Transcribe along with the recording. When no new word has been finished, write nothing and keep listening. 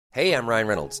Hey, I'm Ryan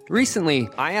Reynolds. Recently,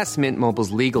 I asked Mint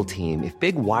Mobile's legal team if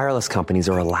big wireless companies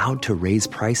are allowed to raise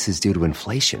prices due to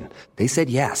inflation. They said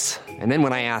yes. And then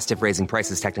when I asked if raising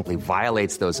prices technically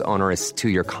violates those onerous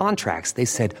two-year contracts, they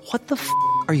said, "What the f***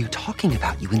 are you talking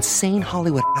about, you insane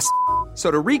Hollywood ass?" So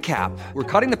to recap, we're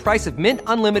cutting the price of Mint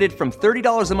Unlimited from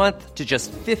 $30 a month to just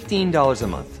 $15 a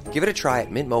month. Give it a try at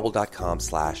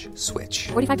mintmobile.com/switch.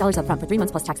 $45 up front for 3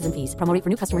 months plus taxes and fees. Promo rate for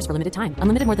new customers for limited time.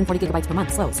 Unlimited more than 40 gigabytes per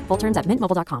month. Slows full terms at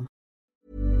mintmobile.com.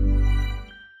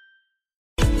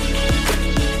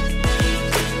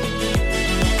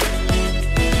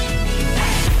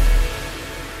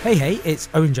 Hey, it's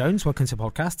Owen Jones. Welcome to the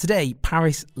podcast. Today,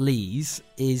 Paris Lees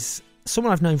is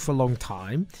someone I've known for a long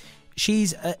time.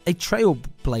 She's a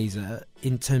trailblazer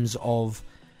in terms of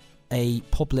a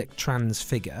public trans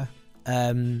figure.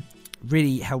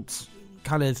 Really helped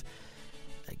it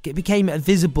became a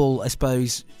visible, I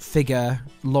suppose, figure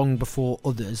long before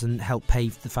others and helped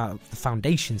pave the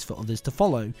foundations for others to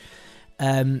follow.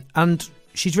 And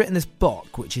she's written this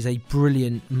book, which is a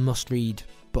brilliant must-read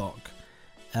book.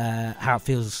 How it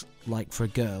feels like for a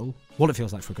girl. What it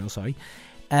feels like for a girl, sorry.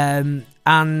 And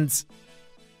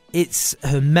it's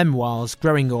her memoirs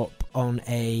growing up on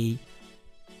a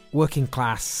working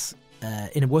class,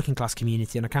 in a working class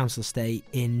community on a council estate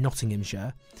in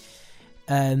Nottinghamshire.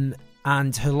 And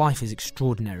her life is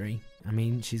extraordinary. I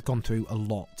mean, she's gone through a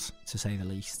lot, to say the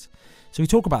least. So we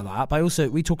talk about that, but also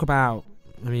we talk about,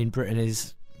 Britain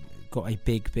has got a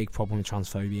big problem with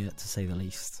transphobia, to say the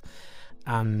least.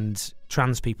 And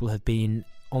trans people have been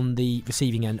on the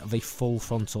receiving end of a full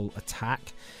frontal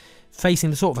attack, facing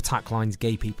the sort of attack lines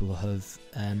gay people have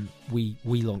we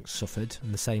long suffered,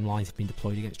 and the same lines have been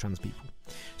deployed against trans people.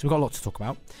 So we've got a lot to talk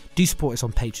about. Do support us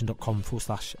on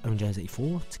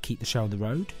patreon.com/OwenJones84 to keep the show on the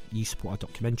road. You support our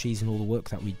documentaries and all the work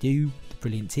that we do, the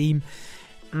brilliant team.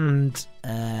 And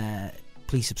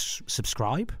please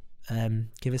subscribe.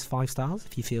 Give us 5 stars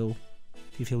if you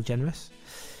feel generous.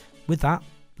 With that,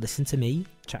 listen to me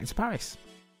chatting to Paris.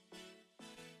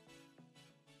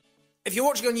 If you're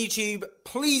watching on YouTube,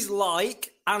 please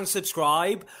like and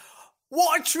subscribe.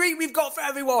 What a treat we've got for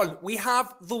everyone. We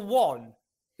have the one,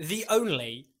 the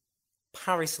only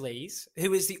Paris Lees,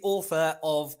 who is the author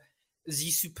of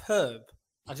The Superb.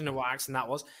 I don't know what accent that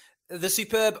was. The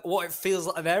Superb, what it feels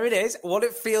like. There it is. What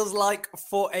it feels like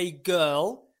for a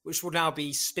girl, which will now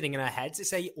be spinning in our heads.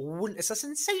 It's a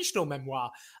sensational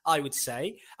memoir, I would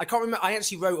say. I can't remember. I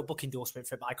actually wrote a book endorsement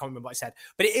for it, but I can't remember what I said.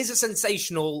 But it is a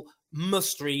sensational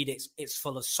must-read. It's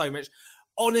full of so much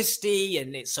honesty,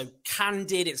 and it's so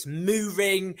candid. It's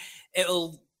moving.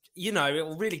 It'll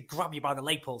really grab you by the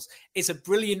lapels. It's a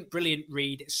brilliant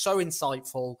read. It's so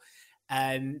insightful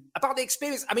about the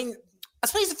experience. I mean, I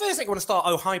suppose the first thing I want to start.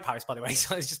 Oh, hi, Paris, by the way.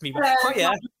 So it's just me. Hello.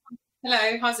 Hiya.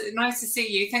 Hello, how's it? Nice to see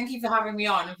you. Thank you for having me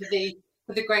on and for the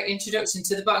great introduction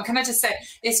to the book. And can I just say,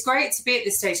 it's great to be at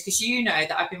this stage because you know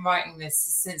that I've been writing this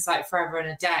since like forever and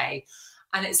a day.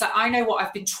 And it's like, I know what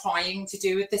I've been trying to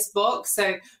do with this book.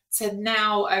 So to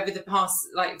now, over the past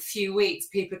like few weeks,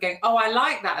 people are going, oh, I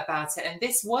like that about it. And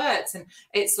this works. And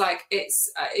it's like,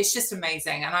 it's just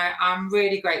amazing. And I'm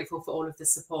really grateful for all of the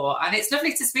support. And it's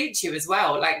lovely to speak to you as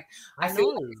well. Like, I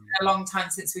feel like it's been a long time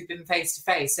since we've been face to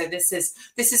face. So this is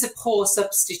a poor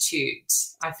substitute,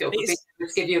 I feel, for being able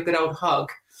to give you a good old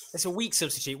hug. It's a weak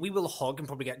substitute. We will hug and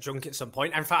probably get drunk at some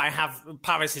point. In fact,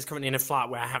 Paris is currently in a flat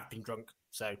where I have been drunk.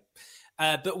 So,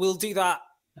 but we'll do that.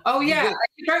 Oh, yeah.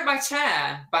 You broke my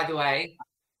chair, by the way.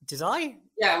 Did I?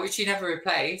 Yeah, which you never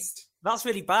replaced. That's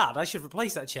really bad. I should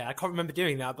replace that chair. I can't remember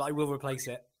doing that, but I will replace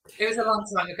it. It was a long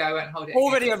time ago. I won't hold it.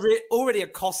 Already a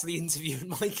costly interview in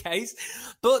my case.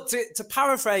 But to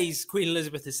paraphrase Queen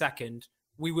Elizabeth II,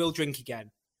 we will drink again.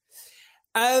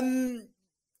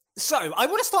 So I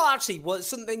want to start actually with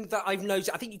something that I've noticed.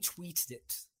 I think you tweeted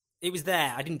it. It was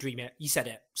there. I didn't dream it. You said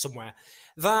it somewhere.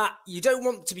 That you don't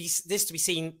want this to be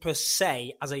seen per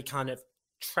se as a kind of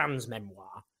trans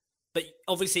memoir. But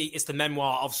obviously it's the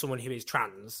memoir of someone who is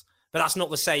trans. But that's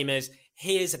not the same as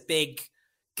here's a big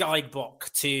guidebook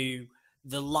to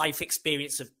the life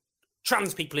experience of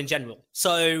trans people in general.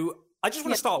 So I just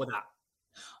want to start with that.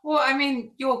 Well, I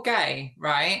mean, you're gay,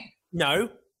 right?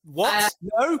 No. What?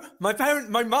 No. My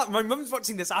mum's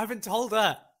watching this. I haven't told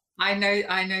her. I know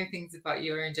things about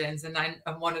you, Owen Jones, and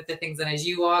one of the things I know is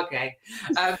you are gay.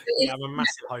 Yeah, I'm a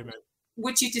massive homo.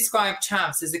 Would you describe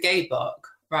Chavs as a gay book?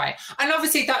 Right. And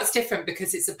obviously that's different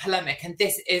because it's a polemic and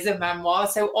this is a memoir.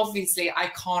 So obviously I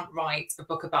can't write a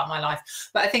book about my life.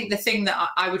 But I think the thing that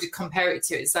I would compare it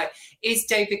to is like, is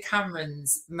David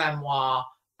Cameron's memoir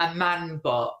a man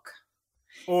book?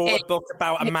 Or a book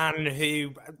about a man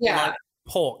who liked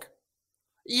pork?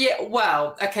 Yeah,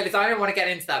 well, okay, I don't want to get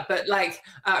into that, but like,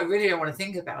 I really don't want to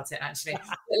think about it actually.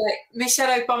 But like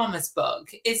Michelle Obama's book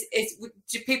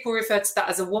do people refer to that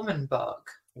as a woman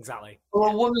book? Exactly. Or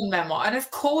a woman memoir? And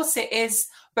of course it is.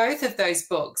 Both of those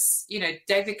books, you know,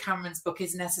 David Cameron's book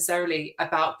is necessarily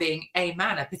about being a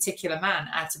man, a particular man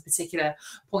at a particular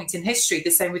point in history.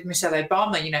 The same with Michelle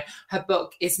Obama, you know, her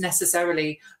book is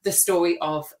necessarily the story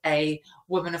of a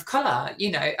woman of color, you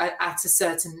know, at a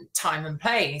certain time and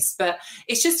place. But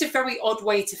it's just a very odd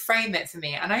way to frame it for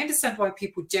me. And I understand why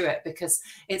people do it, because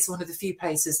it's one of the few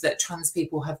places that trans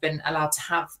people have been allowed to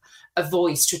have a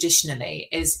voice traditionally,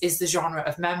 is the genre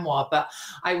of memoir. But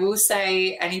I will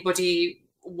say anybody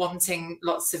wanting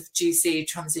lots of juicy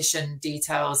transition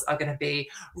details are going to be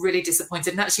really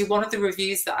disappointed. And actually, one of the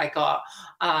reviews that I got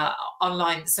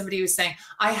online, somebody was saying,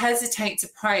 I hesitate to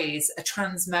praise a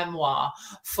trans memoir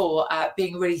for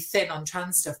being really thin on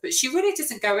trans stuff, but she really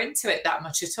doesn't go into it that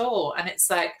much at all. And it's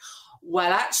like,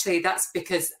 well, actually, that's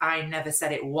because I never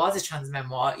said it was a trans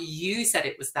memoir. You said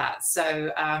it was that.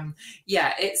 So,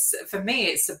 yeah, it's, for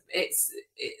me,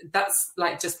 that's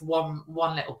like just one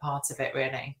little part of it,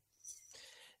 really.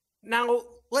 Now,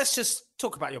 let's just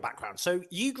talk about your background. So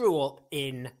you grew up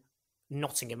in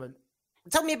Nottingham.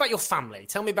 Tell me about your family.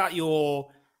 Tell me about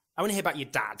I want to hear about your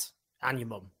dad and your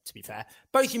mum, to be fair.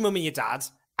 Both your mum and your dad,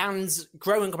 and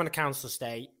growing up on a council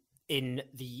estate in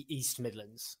the East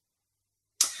Midlands.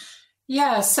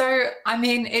 Yeah, so, I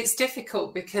mean, it's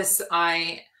difficult because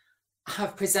I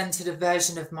have presented a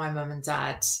version of my mum and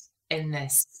dad in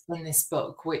this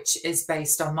book, which is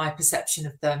based on my perception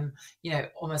of them, you know,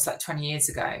 almost like 20 years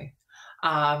ago.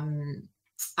 And,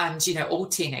 you know, all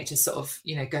teenagers sort of,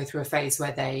 you know, go through a phase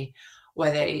where they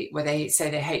say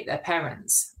they hate their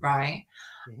parents, right?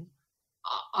 Mm-hmm.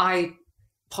 I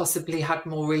possibly had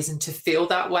more reason to feel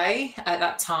that way at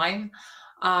that time.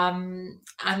 And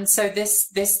so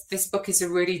this book is a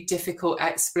really difficult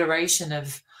exploration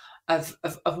of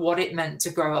what it meant to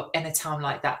grow up in a town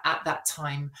like that at that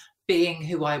time, being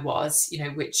who I was, you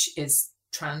know, which is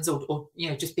trans or you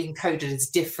know, just being coded as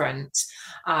different,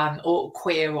 or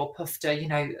queer or pufter, you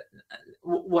know,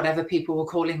 whatever people were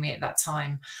calling me at that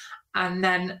time. And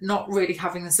then not really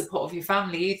having the support of your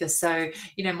family either. So,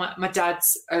 you know, my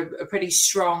dad's a pretty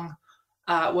strong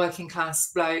working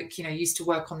class bloke, you know, used to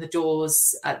work on the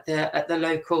doors at the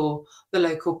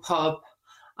local pub.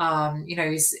 You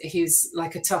know, he's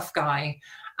like a tough guy,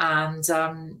 and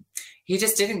he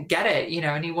just didn't get it, you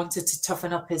know, and he wanted to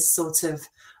toughen up his sort of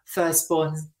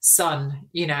firstborn son,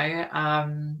 you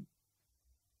know.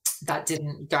 That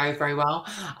didn't go very well.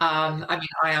 I mean,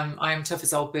 I am tough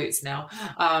as old boots now,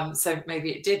 so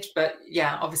maybe it did, but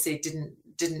yeah, obviously it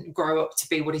didn't grow up to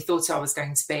be what he thought I was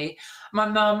going to be. My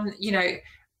mum, you know,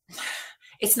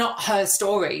 it's not her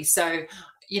story, so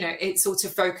you know, it sort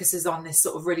of focuses on this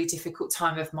sort of really difficult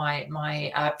time of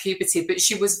my puberty, but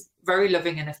she was very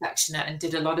loving and affectionate and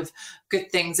did a lot of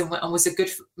good things and was a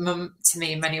good mum to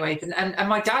me in many ways. And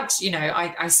my dad, you know,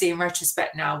 I see in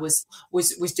retrospect now was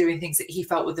doing things that he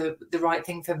felt were the right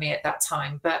thing for me at that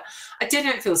time. But I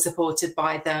didn't feel supported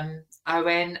by them,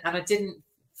 Owen, and I didn't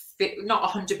feel, not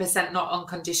 100%, not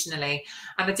unconditionally.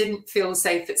 And I didn't feel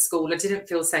safe at school. I didn't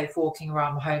feel safe walking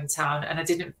around my hometown, and I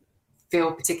didn't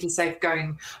feel particularly safe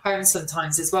going home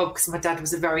sometimes as well, because my dad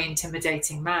was a very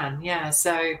intimidating man. Yeah,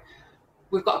 so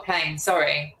we've got a plane.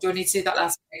 Sorry, do I need to do that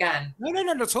last bit again? No,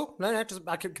 not at all. No,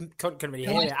 I can't really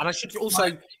hear it. And I should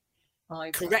also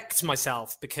correct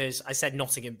myself, because I said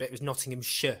Nottingham, but it was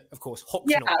Nottinghamshire, of course.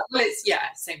 Yeah, well, it's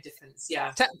same difference.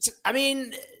 Yeah, I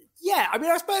mean,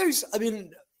 I suppose,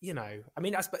 you know,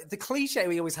 I suppose the cliche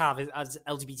we always have as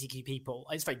LGBTQ people,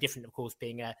 it's very different, of course,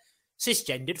 being a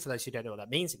cisgendered. For those who don't know what that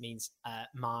means, it means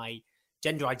my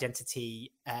gender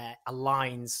identity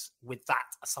aligns with that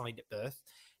assigned at birth.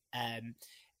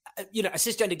 You know, a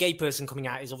cisgender gay person coming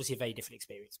out is obviously a very different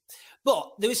experience,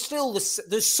 but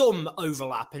there's some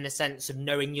overlap in the sense of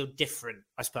knowing you're different,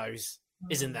 I suppose,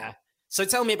 isn't there? So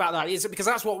tell me about that. Is it because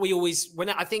that's what we always, what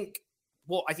I think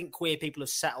queer people have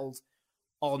settled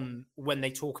on when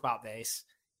they talk about this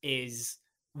is,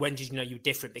 when did you know you're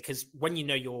different? Because when you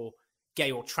know you're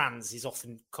gay or trans is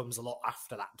often comes a lot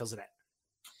after that, doesn't it?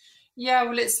 Yeah,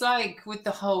 well, it's like with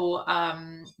the whole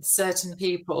certain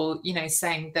people, you know,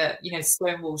 saying that, you know,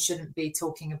 Stonewall shouldn't be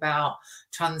talking about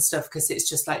trans stuff because it's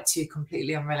just like two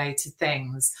completely unrelated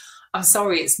things. I'm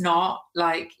sorry, it's not.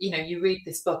 Like, you know, you read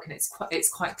this book and it's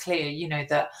quite clear, you know,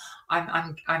 that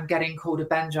I'm getting called a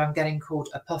bender, I'm getting called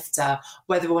a pufter,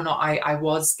 whether or not I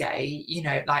was gay, you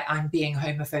know, like I'm being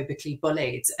homophobically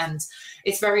bullied. And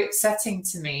it's very upsetting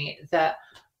to me that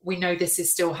we know this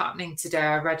is still happening today.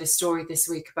 I read a story this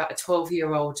week about a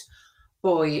 12-year-old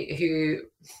boy who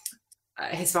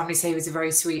his family say he was a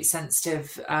very sweet,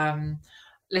 sensitive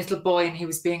little boy, and he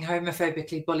was being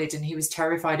homophobically bullied, and he was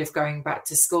terrified of going back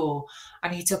to school,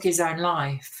 and he took his own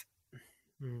life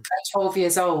at 12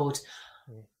 years old.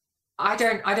 I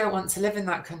don't want to live in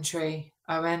that country,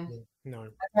 Owen. No,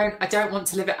 I don't want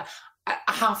to live it. I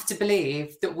have to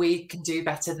believe that we can do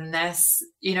better than this.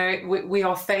 You know, we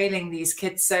are failing these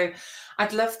kids. So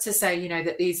I'd love to say, you know,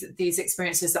 that these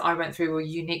experiences that I went through were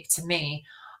unique to me.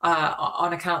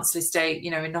 On a council estate, you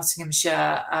know, in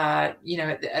Nottinghamshire, you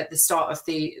know, at the start of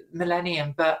the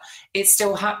millennium, but it's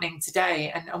still happening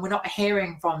today, and we're not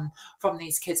hearing from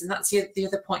these kids. And that's the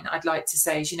other point that I'd like to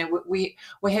say is, you know,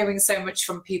 we're hearing so much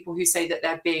from people who say that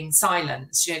they're being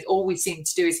silenced. You know, all we seem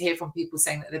to do is hear from people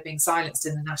saying that they're being silenced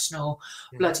in the national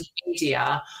bloody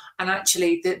media. And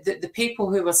actually, the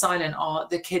people who are silent are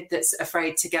the kid that's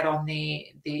afraid to get on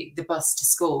the bus to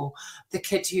school, the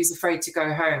kid who's afraid to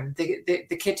go home,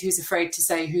 the kid who's afraid to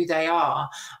say who they are.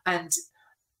 And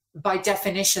by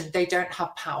definition, they don't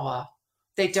have power.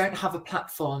 They don't have a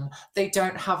platform. They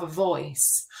don't have a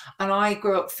voice. And I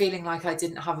grew up feeling like I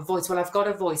didn't have a voice. Well, I've got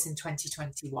a voice in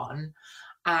 2021.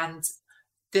 And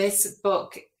this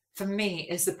book, for me,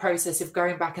 is the process of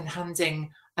going back and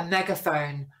handing a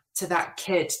megaphone to that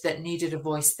kid that needed a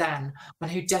voice then,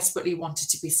 and who desperately wanted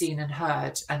to be seen and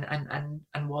heard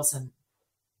and wasn't.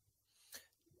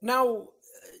 Now,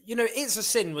 you know, It's a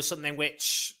Sin was something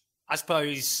which I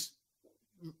suppose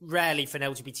rarely for an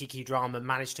LGBTQ drama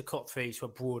managed to cut through to a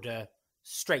broader,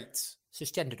 straight,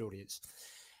 cisgendered audience.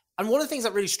 And one of the things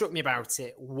that really struck me about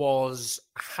it was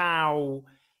how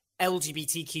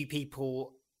LGBTQ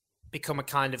people become a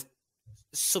kind of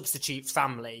substitute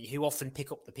family who often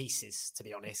pick up the pieces, to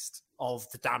be honest, of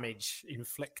the damage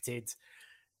inflicted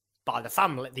by the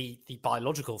family, the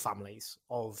biological families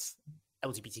of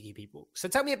LGBTQ people. So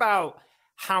tell me about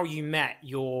how you met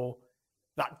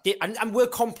and we're a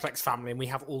complex family and we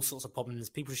have all sorts of problems.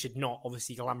 People should not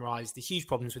obviously glamorize the huge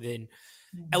problems within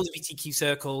LGBTQ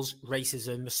circles,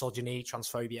 racism, misogyny,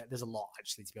 transphobia. There's a lot,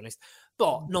 actually, to be honest.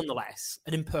 But nonetheless,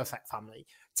 an imperfect family.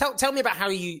 Tell me about how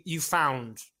you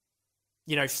found,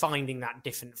 you know, finding that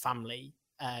different family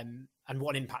and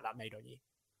what impact that made on you.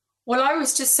 Well, I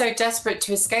was just so desperate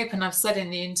to escape. And I've said in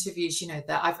the interviews, you know,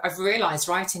 that I've realised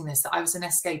writing this that I was an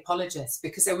escapologist,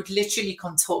 because I would literally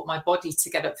contort my body to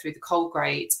get up through the coal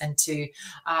grate, and to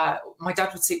my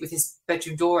dad would sleep with his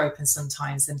bedroom door open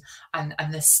sometimes, and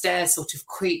the stairs sort of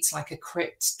creaked like a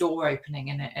crypt door opening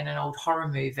in an old horror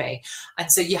movie.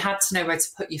 And so you had to know where to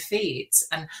put your feet.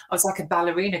 And I was like a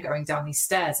ballerina going down these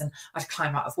stairs, and I'd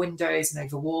climb out of windows and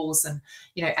over walls and,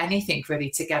 you know, anything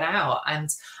really to get out. And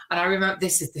I remember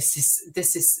this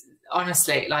is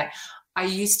honestly, like, I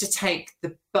used to take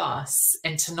the bus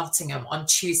into Nottingham on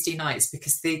Tuesday nights,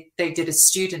 because they did a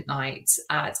student night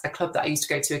at a club that I used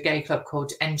to go to, a gay club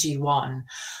called NG1.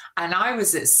 And I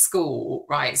was at school,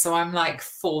 right? So I'm like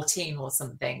 14 or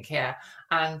something here.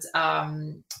 And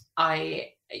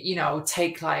I would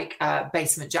take like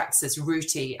Basement Jaxx's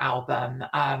Rooty album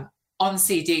on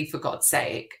CD, for God's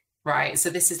sake. Right, so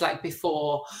this is like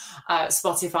before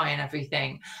Spotify and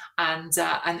everything, and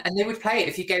they would play it.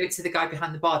 If you gave it to the guy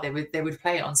behind the bar, they would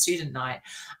play it on student night,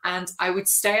 and I would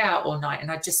stay out all night, and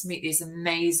I'd just meet these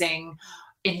amazing,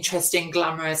 interesting,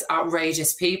 glamorous,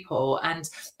 outrageous people. And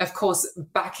of course,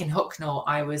 back in Hucknall,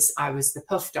 I was the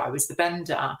puffer, I was the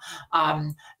bender.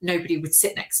 Nobody would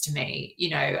sit next to me.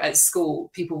 You know, at school,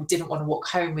 people didn't want to walk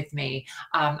home with me.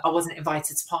 I wasn't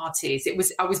invited to parties.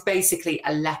 I was basically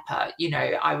a leper. You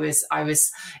know, it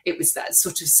was that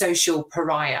sort of social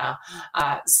pariah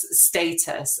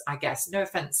status, I guess. No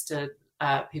offense to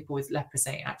people with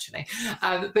leprosy, actually,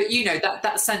 but you know,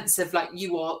 that sense of like,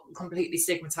 you are completely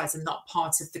stigmatized and not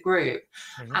part of the group.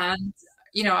 And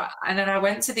you know, and then I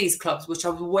went to these clubs which I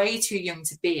was way too young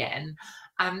to be in,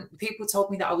 and people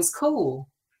told me that I was cool,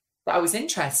 that I was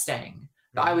interesting,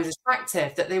 that I was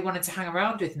attractive, that they wanted to hang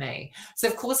around with me. So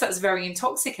of course that's very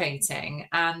intoxicating,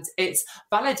 and it's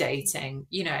validating,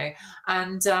 you know.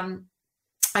 And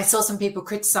I saw some people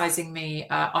criticizing me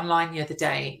online the other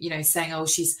day, you know, saying, oh,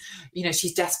 she's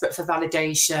desperate for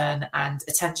validation and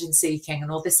attention seeking and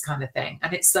all this kind of thing.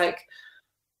 And it's like,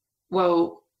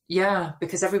 well, yeah,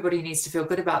 because everybody needs to feel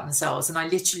good about themselves. And I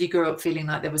literally grew up feeling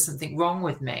like there was something wrong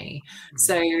with me.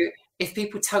 So if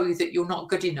people tell you that you're not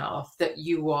good enough, that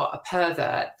you are a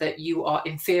pervert, that you are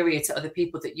inferior to other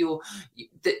people, that you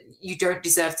don't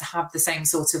deserve to have the same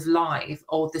sort of life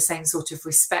or the same sort of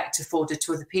respect afforded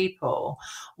to other people,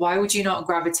 why would you not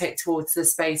gravitate towards the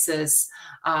spaces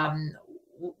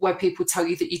where people tell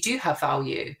you that you do have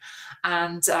value?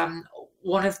 And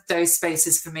one of those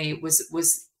spaces for me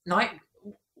was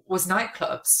was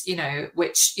nightclubs,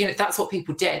 which, that's what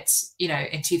people did,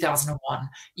 in 2001.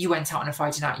 You went out on a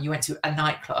Friday night and you went to a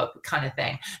nightclub kind of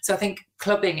thing. So I think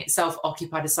clubbing itself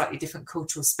occupied a slightly different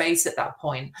cultural space at that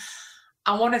point.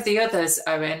 And one of the others,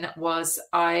 Owen, was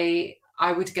I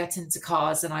would get into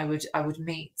cars and I would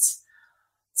meet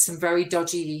some very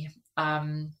dodgy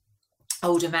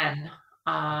older men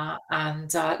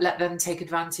and let them take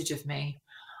advantage of me.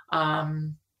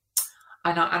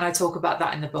 And I talk about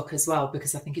that in the book as well,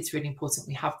 because I think it's really important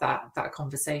we have that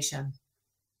conversation.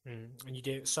 And you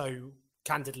do it so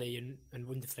candidly and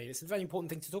wonderfully. It's a very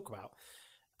important thing to talk about.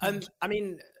 I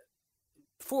mean,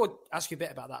 before I ask you a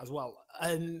bit about that as well,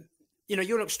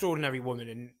 you're an extraordinary woman,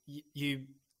 and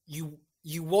you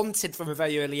wanted from a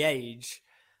very early age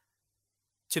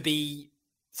to be,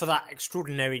 for that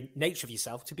extraordinary nature of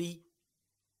yourself, to be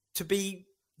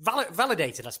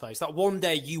validated, I suppose, that one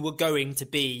day you were going to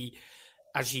be,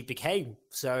 as you became,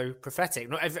 so prophetic.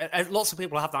 Lots of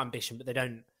people have that ambition, but they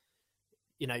don't,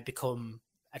 become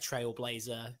a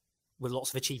trailblazer with lots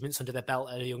of achievements under their belt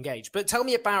at a young age. But tell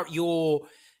me about your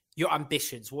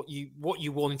ambitions, what you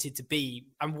wanted to be,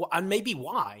 and maybe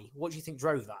why. What do you think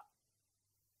drove that?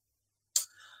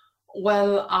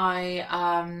 Well, I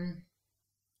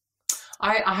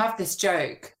have this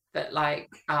joke that,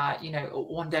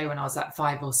 one day when I was like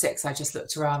 5 or 6, I just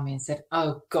looked around me and said,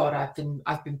 "Oh God, I've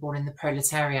been born in the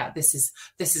proletariat. This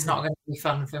is not going to be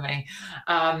fun for me."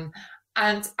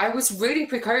 And I was really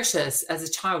precocious as a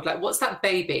child. Like, what's that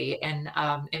baby in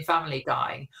Family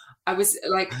Guy? I was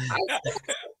like,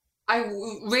 I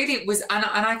really was, and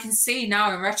I can see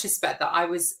now in retrospect that I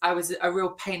was a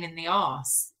real pain in the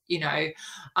arse.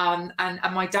 And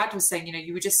my dad was saying,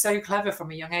 you were just so clever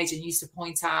from a young age and used to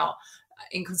point out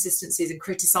inconsistencies and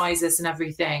criticize us and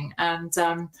everything. And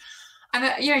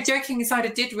joking aside, I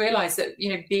did realize that,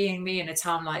 being me in a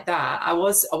town like that, I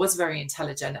was very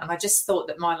intelligent. And I just thought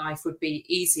that my life would be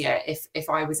easier if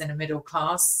I was in a middle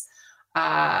class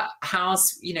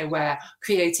house, where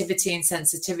creativity and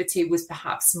sensitivity was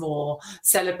perhaps more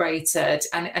celebrated,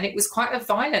 and it was quite a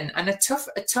violent and a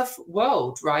tough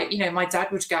world, right? My dad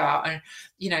would go out and,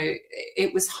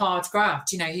 it was hard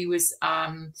graft. He was,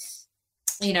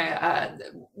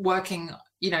 working,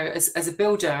 as a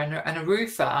builder and a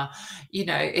roofer.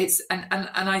 It's and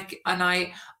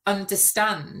I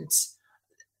understand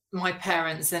my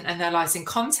parents and their lives in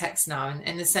context now,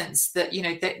 in the sense that,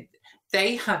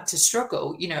 they had to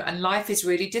struggle, and life is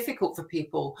really difficult for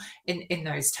people in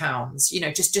those towns,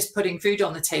 just putting food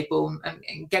on the table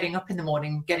and getting up in the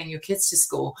morning, getting your kids to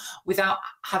school without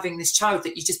having this child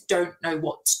that you just don't know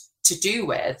what to do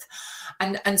with.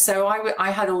 And so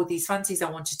I had all these fantasies. I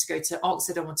wanted to go to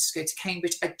Oxford. I wanted to go to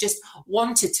Cambridge. I just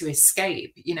wanted to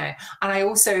escape, and I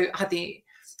also had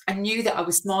I knew that I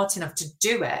was smart enough to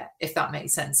do it, if that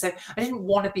makes sense. So I didn't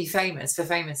want to be famous for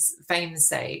fame's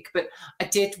sake, but I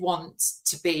did want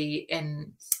to be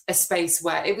in a space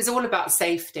where it was all about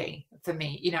safety for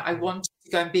me. I wanted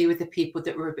to go and be with the people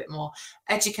that were a bit more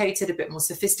educated, a bit more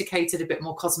sophisticated, a bit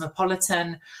more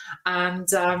cosmopolitan. And,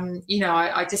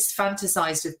 I just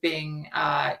fantasized of being,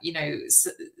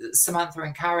 Samantha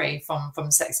and Carrie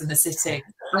from Sex and the City.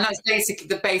 And that's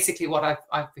basically what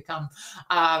I've become.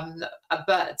 I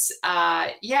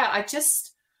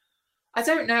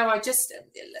don't know.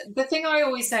 The thing I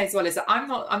always say as well is that I'm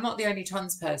not the only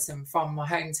trans person from my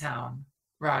hometown,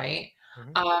 right?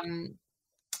 Mm-hmm.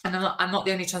 And I'm not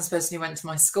the only trans person who went to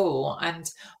my school, and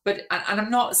I'm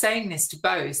not saying this to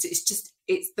boast.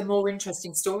 It's the more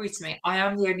interesting story to me. I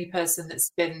am the only person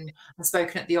that's been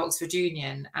spoken at the Oxford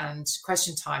Union and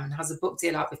Question Time and has a book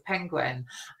deal out with Penguin,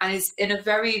 and is in a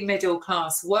very middle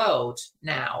class world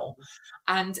now.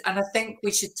 And I think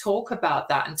we should talk about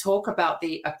that and talk about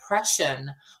the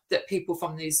oppression that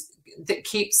that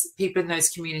keeps people in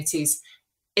those communities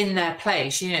in their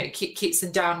place. Keeps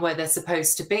them down where they're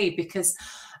supposed to be, because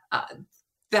and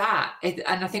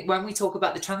I think when we talk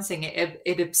about the trans thing,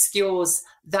 it obscures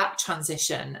that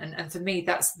transition, and for me,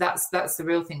 that's the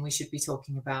real thing we should be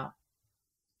talking about.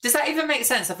 Does that even make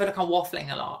sense? I feel like I'm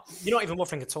waffling a lot. You're not even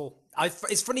waffling at all.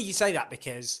 It's funny you say that,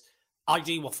 because I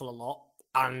do waffle a lot,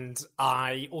 and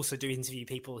I also do interview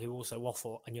people who also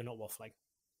waffle, and you're not waffling.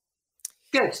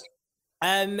 Good.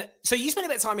 So you spend a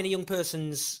bit of time in a young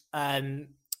person's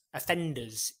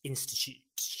offenders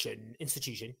institution,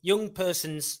 young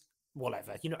persons,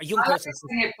 whatever, a young person.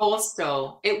 At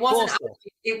Borstal. It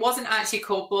wasn't actually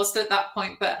called Borstal at that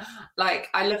point, but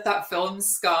I love that film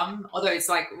Scum, although it's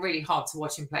really hard to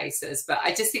watch in places. But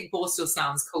I just think Borstal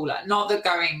sounds cooler. Not that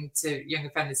going to young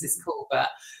offenders is cool, but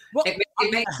it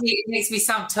makes me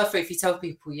sound tougher if you tell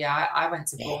people, I went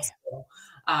to Borstal.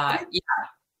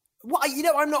 Well,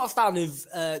 I'm not a fan of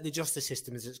the justice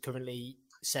system as it's currently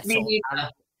set Me up. neither.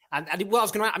 And what I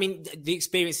was going to, I mean, the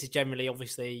experience is generally,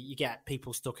 obviously, you get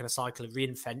people stuck in a cycle of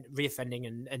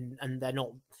reoffending, and they're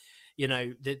not,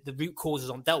 the root causes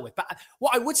aren't dealt with. But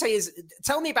what I would say is,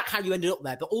 tell me about how you ended up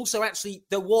there. But also, actually,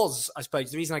 there was, I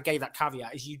suppose, the reason I gave that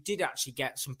caveat is you did actually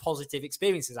get some positive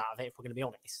experiences out of it, if we're going to be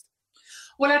honest.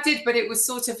 Well, I did, but it was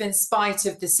sort of in spite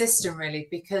of the system, really,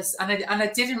 because and I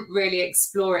didn't really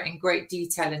explore it in great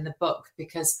detail in the book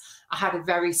because I had a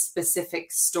very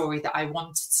specific story that I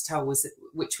wanted to tell,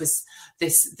 which was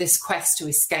this quest to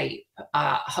escape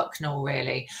Hucknall,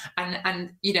 really,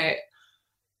 and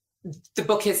the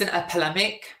book isn't a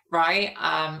polemic, right?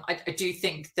 I do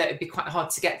think that it'd be quite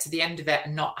hard to get to the end of it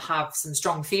and not have some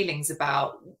strong feelings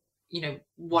about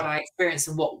what I experienced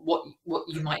and what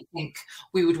you might think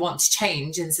we would want to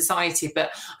change in society.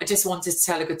 But I just wanted to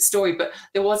tell a good story. But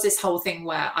there was this whole thing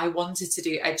where I wanted to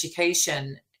do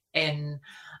education in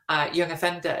young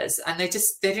offenders, and they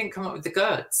didn't come up with the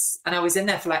goods. And I was in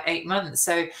there for like 8 months.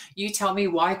 So you tell me,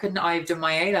 why couldn't I have done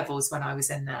my A-levels when I was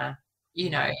in there?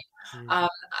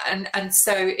 And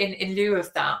so in lieu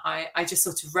of that, I just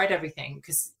sort of read everything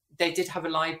because they did have a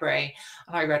library,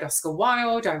 and I read Oscar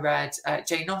Wilde, I read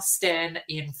Jane Austen,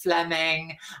 Ian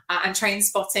Fleming, and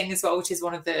Trainspotting as well, which is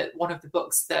one of the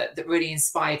books that really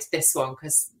inspired this one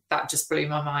because that just blew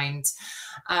my mind.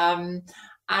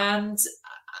 And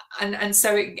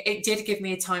so it did give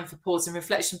me a time for pause and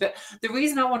reflection. But the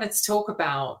reason I wanted to talk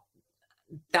about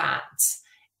that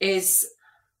is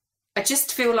I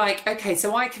just feel like, okay,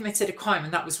 so I committed a crime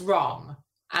and that was wrong.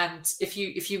 And if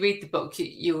you read the book,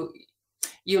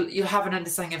 you'll have an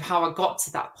understanding of how I got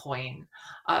to that point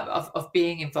of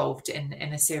being involved in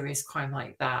a serious crime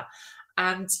like that.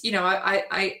 And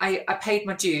I paid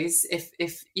my dues.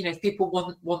 If people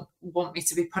want me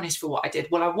to be punished for what I did,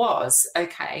 well, I was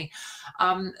okay.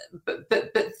 But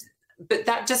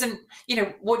that doesn't.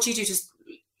 What do you do? Just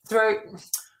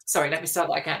Sorry, let me start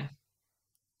that again.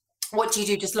 What do you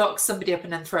do? Just lock somebody up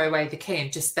and then throw away the key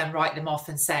and just then write them off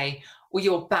and say, well,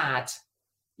 you're bad.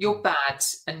 You're bad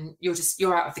and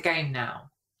you're out of the game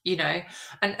now,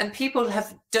 and people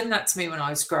have done that to me when I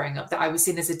was growing up, that I was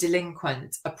seen as a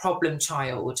delinquent, a problem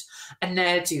child, a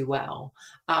ne'er-do-well,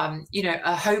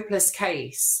 a hopeless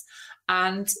case.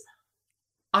 And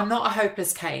I'm not a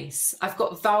hopeless case. I've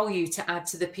got value to add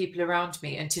to the people around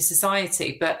me and to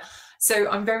society. But so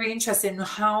I'm very interested in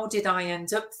how did I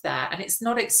end up there? And it's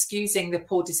not excusing the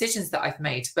poor decisions that I've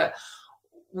made, but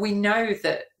we know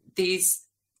that these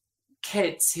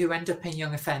kids who end up in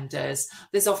young offenders,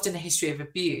 there's often a history of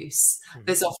abuse,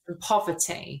 there's often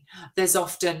poverty, there's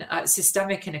often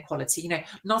systemic inequality.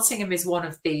 Nottingham is one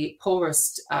of the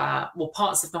poorest,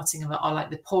 parts of Nottingham are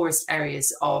like the poorest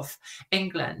areas of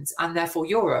England and therefore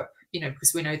Europe,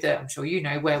 because we know that, I'm sure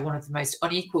we're one of the most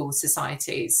unequal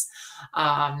societies.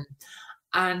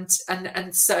 And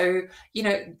so,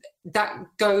 that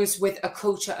goes with a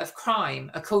culture of crime,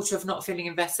 a culture of not feeling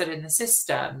invested in the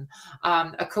system,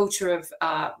 a culture of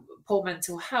poor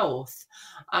mental health.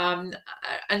 And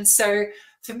so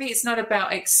for me, it's not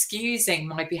about excusing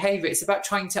my behaviour. It's about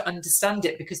trying to understand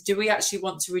it, because do we actually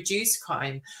want to reduce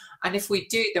crime? And if we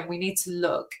do, then we need to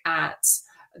look at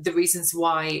the reasons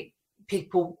why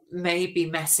people may be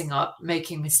messing up,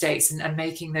 making mistakes and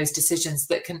making those decisions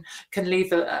that can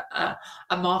leave a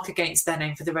mark against their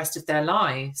name for the rest of their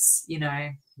lives,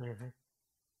 Mm-hmm.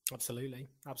 Absolutely.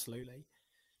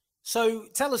 So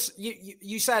tell us,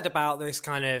 you said about this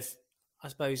kind of, I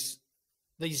suppose,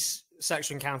 these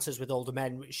sexual encounters with older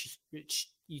men, which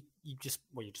you just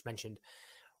mentioned.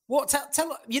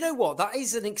 That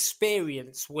is an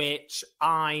experience which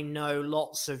I know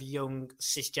lots of young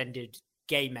cisgendered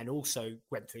gay men also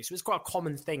went through. So it's quite a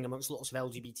common thing amongst lots of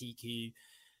LGBTQ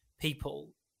people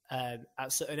at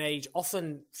a certain age,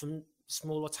 often from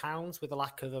smaller towns with a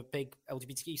lack of a big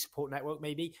LGBTQ support network,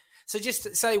 maybe. So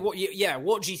just say what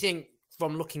do you think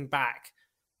from looking back?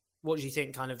 What do you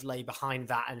think kind of lay behind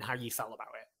that and how you felt about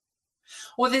it?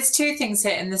 Well, there's two things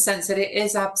here in the sense that it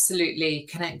is absolutely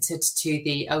connected to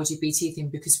the LGBT thing,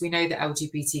 because we know that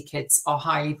LGBT kids are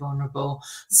highly vulnerable.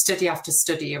 Study after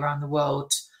study around the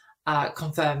world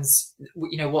confirms,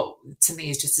 what to me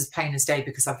is just as plain as day,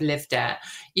 because I've lived it.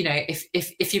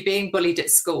 If you're being bullied at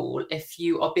school, if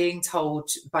you are being told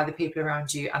by the people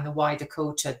around you and the wider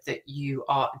culture that you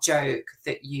are a joke,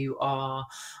 that you are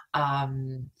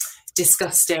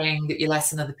disgusting, that you're less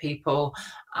than other people,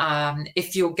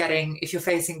 if you're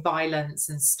facing violence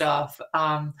and stuff,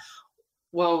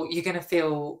 well, you're going to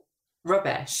feel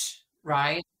rubbish,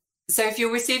 right? So if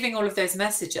you're receiving all of those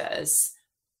messages,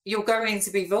 you're going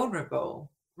to be vulnerable,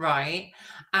 right?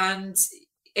 And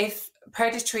if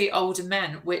predatory older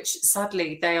men, which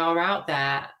sadly they are out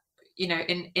there, you know,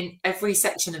 in every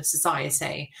section of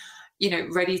society, you know,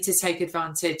 ready to take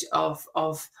advantage of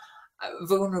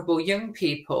vulnerable young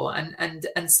people,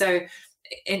 and so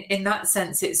in that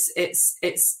sense, it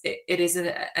is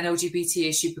an LGBT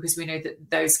issue because we know that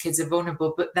those kids are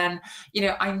vulnerable. But then, you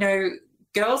know, I know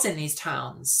girls in these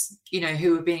towns, you know,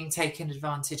 who are being taken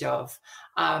advantage of,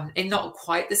 in not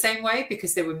quite the same way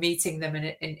because they were meeting them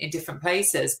in different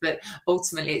places, but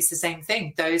ultimately it's the same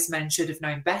thing. Those men should have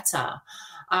known better.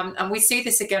 And we see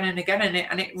this again and again,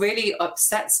 and it really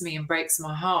upsets me and breaks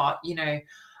my heart, you know,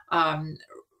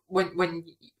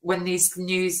 when these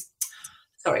news.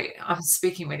 Sorry, I'm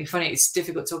speaking really funny. It's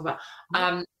difficult to talk about.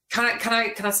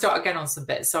 Can I start again on some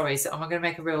bits? Sorry, so am I going to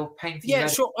make a real pain for you? Yeah,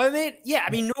 sure. I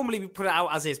mean, normally we put it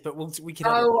out as is, but we can.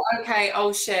 Oh, okay.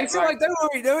 Oh shit. It's right. Don't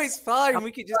worry. No, it's fine.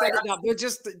 We could just edit that. But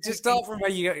just start from where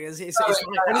you go. Honestly,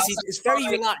 it's very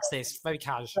relaxed. This very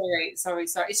casual. Sorry.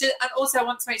 It's just, and also I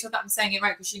want to make sure that I'm saying it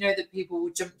right because you know that people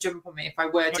will jump on me if I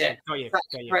word it. Got you.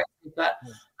 But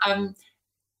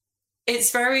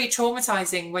it's very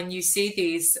traumatizing when you see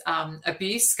these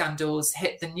abuse scandals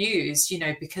hit the news, you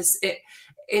know, because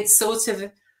it sort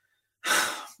of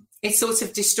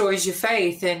destroys your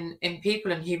faith in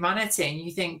people and humanity, and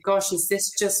you think, gosh, is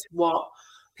this just what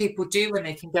people do when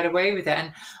they can get away with it?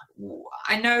 And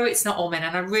I know it's not all men,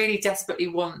 and I really desperately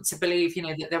want to believe, you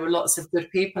know, that there are lots of good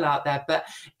people out there, but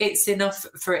it's enough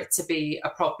for it to be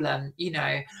a problem, you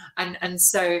know, and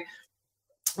so.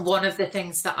 One of the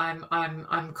things that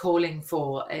I'm calling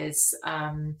for is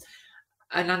an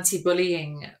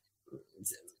anti-bullying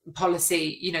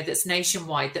policy, you know, that's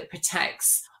nationwide, that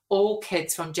protects all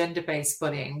kids from gender-based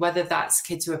bullying, whether that's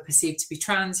kids who are perceived to be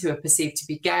trans, who are perceived to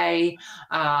be gay,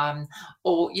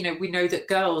 or, you know, we know that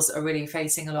girls are really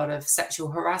facing a lot of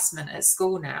sexual harassment at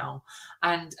school now,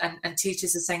 and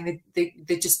teachers are saying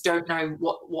they just don't know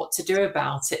what to do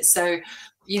about it. So,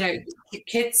 you know,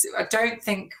 kids, I don't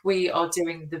think we are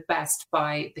doing the best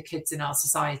by the kids in our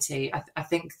society. I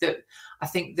think that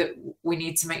we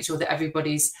need to make sure that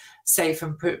everybody's safe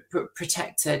and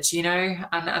protected, you know,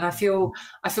 and I feel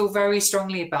very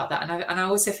strongly about that, and I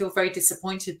also feel very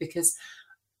disappointed because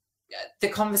the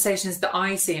conversations that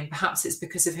I see, and perhaps it's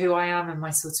because of who I am and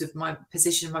my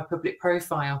position, my public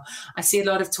profile, I see a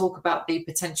lot of talk about the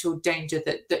potential danger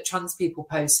that trans people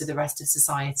pose to the rest of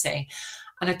society.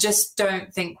 And I just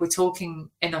don't think we're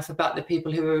talking enough about the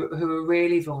people who are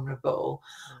really vulnerable,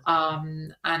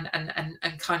 and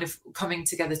kind of coming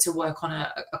together to work on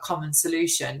a common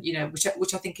solution, you know,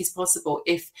 which I think is possible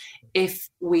if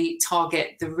we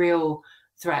target the real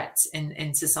threat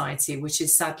in society, which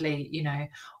is sadly, you know,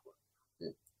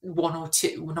 one or two,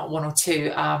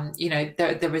 you know,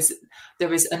 there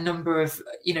is a number of,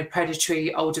 you know,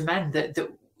 predatory older men that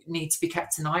need to be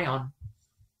kept an eye on.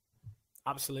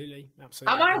 Absolutely. Am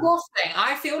I waffling?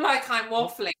 I feel like I'm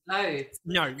waffling loads.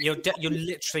 No, you're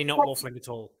literally not waffling at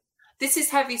all. This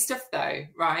is heavy stuff, though,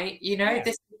 right? You know,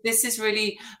 yeah. This is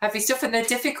really heavy stuff, and they're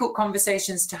difficult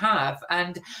conversations to have,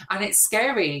 and it's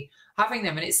scary having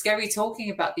them, and it's scary talking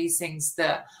about these things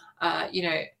that you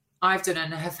know, I've done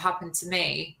and have happened to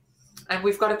me. And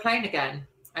we've got a plane again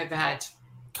overhead.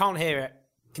 Can't hear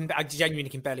it. I genuinely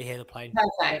can barely hear the plane.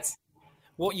 Perfect.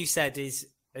 What you said is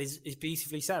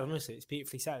beautifully said. Honestly, it's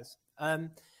beautifully said.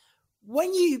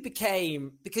 When you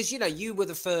became, because, you know, you were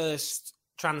the first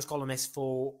trans columnist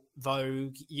for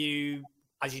Vogue. You,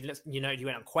 as you know, you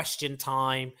went on Question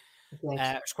Time.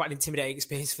 Yes. It's quite an intimidating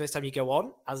experience the first time you go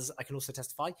on, as I can also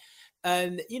testify.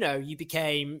 You know, you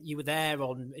were there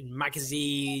in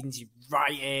magazines, you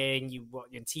writing, you were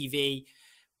on TV.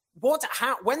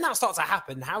 When that started to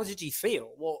happen, how did you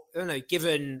feel?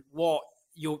 Given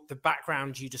the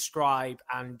background you describe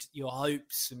and your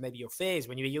hopes and maybe your fears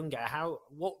when you were younger,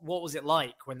 what was it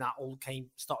like when that all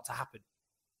started to happen?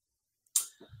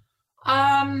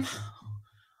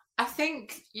 I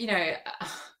think, you know,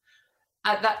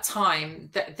 at that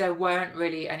time that there weren't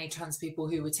really any trans people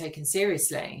who were taken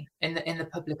seriously in the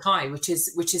public eye, which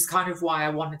is kind of why I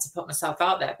wanted to put myself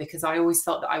out there, because I always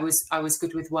felt that I was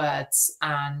good with words,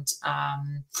 and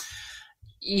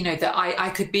you know, that I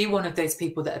could be one of those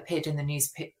people that appeared in the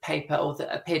newspaper or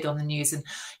that appeared on the news. And,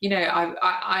 you know,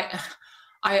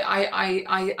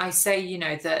 I say, you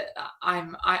know, that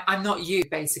I'm not you,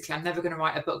 basically. I'm never going to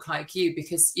write a book like you,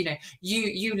 because, you know,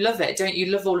 you love it, don't you?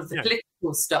 Love all of the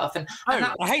political stuff. And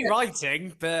I hate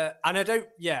writing, and I don't,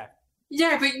 yeah.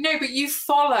 Yeah, but you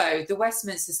follow the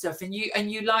Westminster stuff, and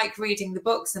you like reading the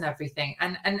books and everything.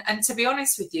 And to be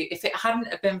honest with you, if it hadn't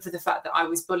have been for the fact that I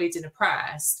was bullied and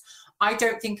oppressed, I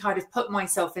don't think I'd have put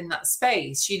myself in that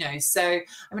space, you know. So,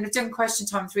 I mean, I've done Question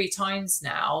Time 3 times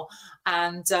now,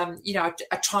 and you know,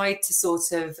 I tried to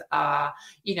sort of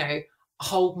you know,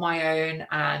 hold my own,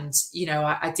 and you know,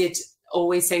 I did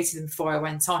always say to them before I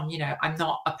went on, you know, I'm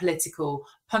not a political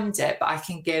pundit, but I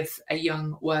can give a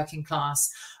young working class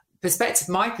perspective,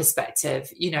 my perspective,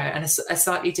 you know, and a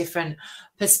slightly different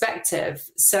perspective.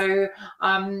 So,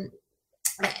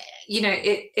 you know,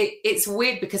 it's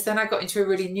weird because then I got into a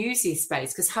really newsy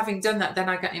space, because having done that, then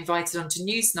I got invited onto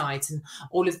Newsnight and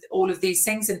all of these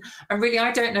things. And really,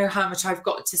 I don't know how much I've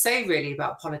got to say really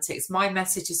about politics. My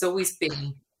message has always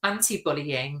been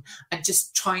anti-bullying and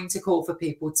just trying to call for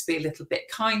people to be a little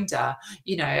bit kinder,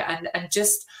 you know, and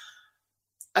just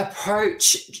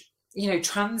approach, you know,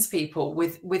 trans people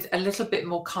with a little bit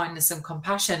more kindness and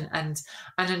compassion and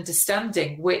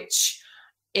understanding, which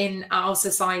in our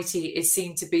society is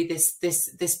seen to be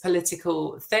this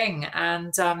political thing.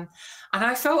 And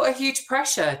I felt a huge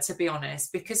pressure, to be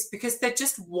honest, because there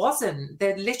just wasn't,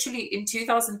 there literally in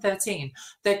 2013,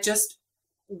 there just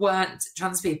weren't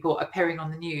trans people appearing on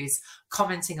the news,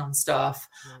 commenting on stuff,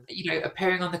 you know,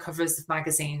 appearing on the covers of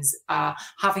magazines,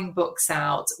 having books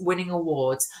out, winning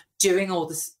awards, doing all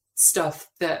this stuff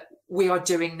that we are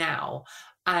doing now.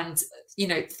 And, you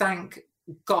know, thank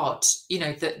God, you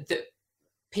know, that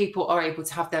people are able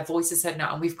to have their voices heard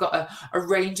now. And we've got a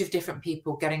range of different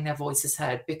people getting their voices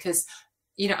heard, because,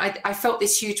 you know, I felt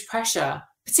this huge pressure,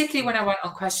 particularly when I went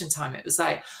on Question Time. It was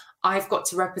like, I've got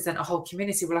to represent a whole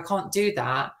community. Well, I can't do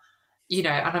that, you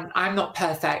know, and I'm not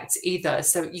perfect either.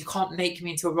 So you can't make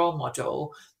me into a role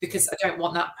model, because I don't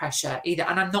want that pressure either.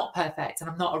 And I'm not perfect and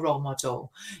I'm not a role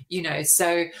model, you know.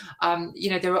 So,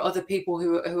 you know, there are other people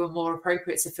who are more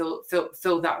appropriate to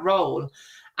fill that role.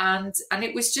 And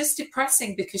it was just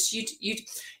depressing, because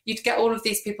you'd get all of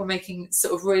these people making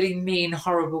sort of really mean,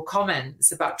 horrible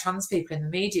comments about trans people in the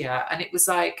media. And it was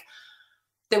like,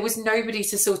 there was nobody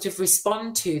to sort of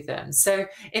respond to them. So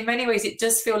in many ways, it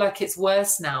does feel like it's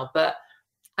worse now. But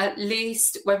at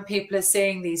least when people are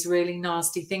saying these really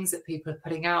nasty things that people are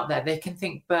putting out there, they can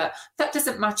think, but that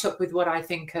doesn't match up with what I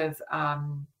think of,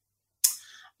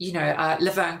 you know,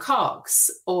 Laverne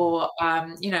Cox, or,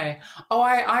 you know, oh,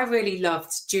 I really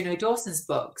loved Juno Dawson's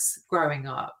books growing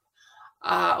up.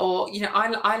 Or, you know,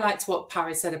 I liked what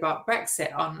Paris said about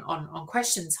Brexit on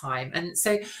Question Time. And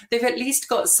so they've at least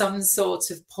got some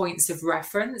sort of points of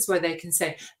reference where they can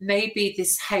say, maybe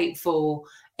this hateful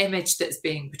image that's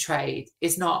being portrayed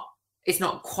is not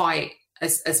quite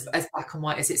as black and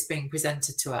white as it's being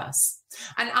presented to us.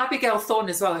 And Abigail Thorne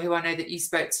as well, who I know that you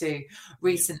spoke to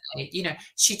recently, you know,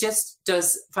 she just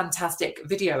does fantastic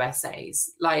video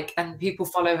essays, like, and people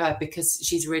follow her because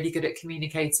she's really good at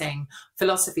communicating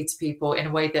philosophy to people in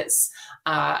a way that's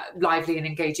lively and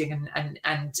engaging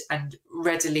and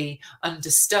readily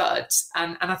understood.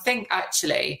 And I think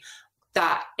actually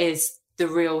that is the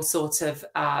real sort of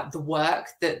the work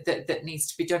that needs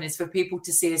to be done, is for people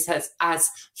to see us as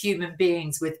human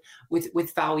beings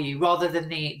with value, rather than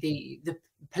the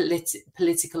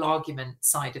political argument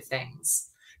side of things,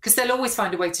 because they'll always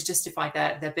find a way to justify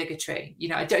their bigotry. You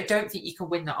know, I don't think you can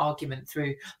win that argument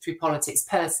through politics,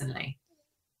 personally.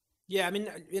 Yeah, I mean,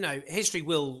 you know, history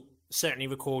will certainly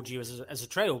record you as a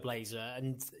trailblazer,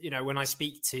 and you know, when I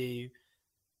speak to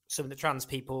some of the trans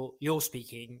people you're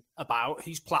speaking about,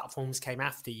 whose platforms came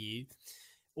after you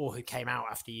or who came out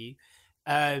after you,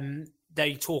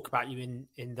 they talk about you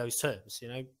in those terms, you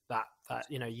know, that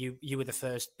you know, you were the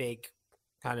first big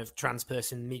kind of trans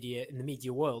person in the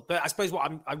media world. But I suppose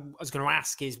what I was going to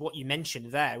ask is what you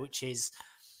mentioned there, which is,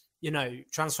 you know,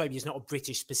 transphobia is not a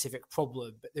British specific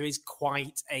problem, but there is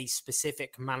quite a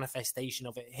specific manifestation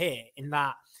of it here, in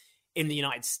that in the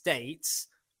United States,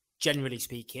 generally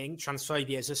speaking,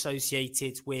 transphobia is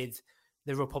associated with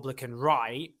the Republican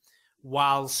right,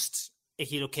 whilst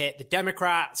if you look at the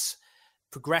Democrats,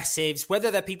 progressives,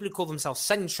 whether they're people who call themselves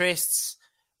centrists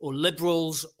or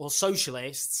liberals or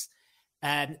socialists,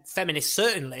 feminists,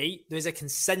 certainly, there is a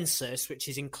consensus which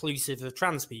is inclusive of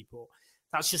trans people.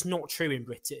 That's just not true in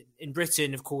Britain. In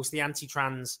Britain, of course, the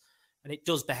anti-trans, and it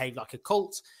does behave like a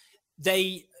cult,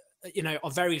 they, you know, are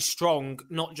very strong,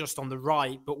 not just on the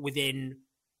right, but within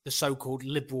the so-called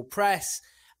liberal press,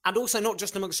 and also not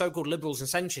just amongst so-called liberals and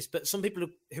centrists, but some people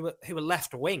who are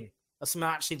left-wing are some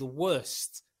actually the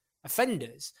worst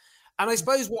offenders. And I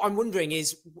suppose what I'm wondering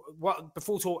is,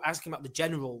 asking about the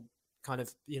general kind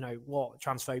of, you know, what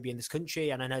transphobia in this country,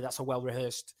 and I know that's a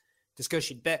well-rehearsed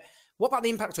discussion, but what about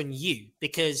the impact on you?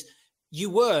 Because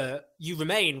you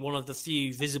remain one of the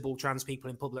few visible trans people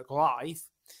in public life,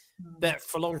 but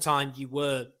for a long time you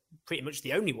were pretty much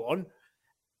the only one.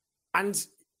 And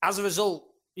as a result,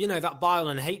 you know, that bile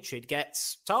and hatred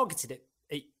gets targeted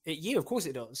at you. Of course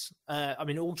it does. I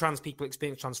mean, all trans people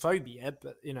experience transphobia,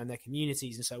 but, you know, in their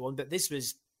communities and so on. But this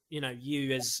was, you know,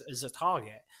 you as a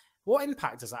target. What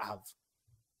impact does that have?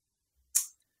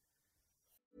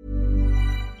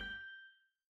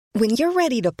 When you're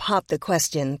ready to pop the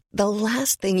question, the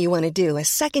last thing you want to do is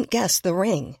second-guess the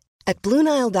ring. At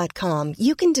BlueNile.com,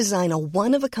 you can design a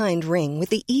one-of-a-kind ring with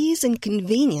the ease and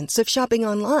convenience of shopping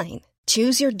online.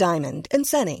 Choose your diamond and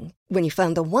setting. When you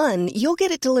find the one, you'll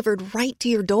get it delivered right to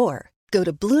your door. Go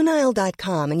to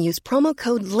BlueNile.com and use promo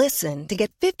code LISTEN to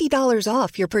get $50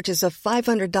 off your purchase of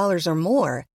 $500 or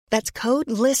more. That's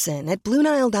code LISTEN at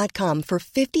BlueNile.com for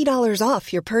 $50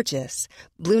 off your purchase.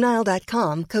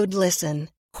 BlueNile.com, code LISTEN.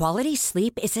 Quality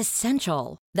sleep is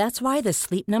essential. That's why the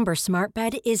Sleep Number Smart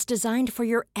Bed is designed for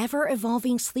your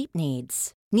ever-evolving sleep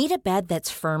needs. Need a bed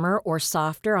that's firmer or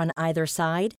softer on either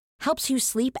side? Helps you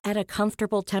sleep at a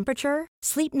comfortable temperature?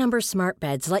 Sleep Number Smart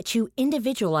Beds let you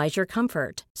individualize your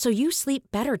comfort, so you sleep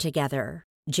better together.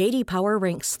 J.D. Power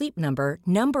ranks Sleep Number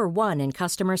number 1 in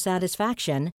customer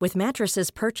satisfaction with mattresses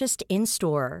purchased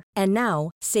in-store. And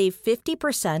now, save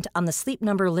 50% on the Sleep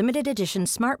Number Limited Edition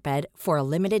Smart Bed for a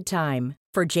limited time.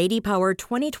 For J.D. Power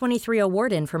 2023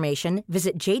 award information,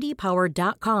 visit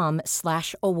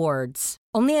jdpower.com/awards.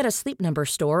 Only at a Sleep Number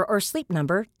store or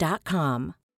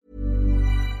sleepnumber.com.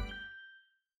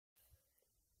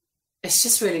 It's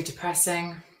just really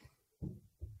depressing.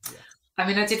 I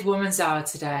mean, I did Woman's Hour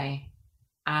today,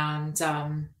 and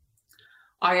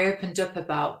I opened up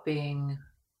about being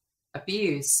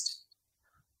abused,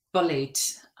 bullied,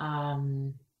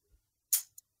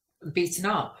 beaten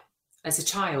up as a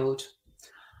child.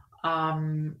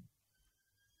 And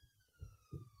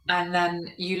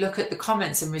then you look at the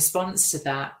comments in response to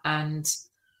that, and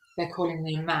they're calling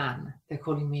me a man. They're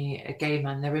calling me a gay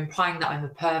man. They're implying that I'm a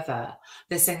pervert.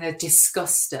 They're saying they're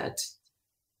disgusted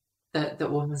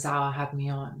that Woman's Hour had me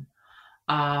on,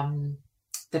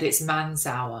 that it's man's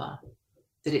hour,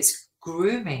 that it's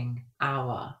grooming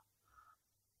hour.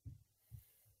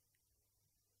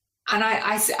 And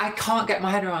I can't get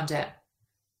my head around it.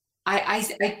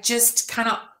 I just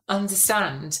cannot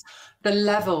understand the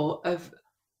level of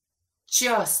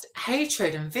just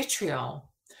hatred and vitriol.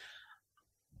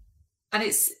 And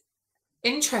it's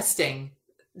interesting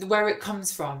where it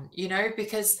comes from, you know,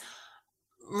 because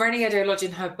Reni Eddo-Lodge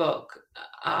in her book,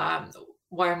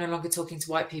 Why I'm No Longer Talking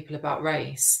to White People About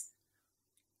Race,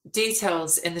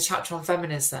 details in the chapter on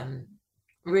feminism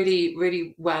really,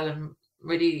 really well, and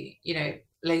really, you know,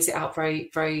 lays it out very,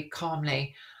 very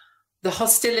calmly. The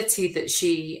hostility that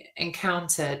she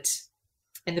encountered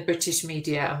in the British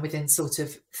media and within sort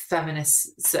of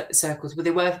feminist circles, well,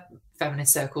 they were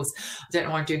feminist circles, I don't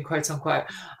know why I'm doing quote unquote,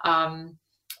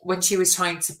 when she was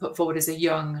trying to put forward as a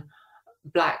young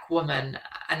Black woman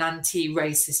an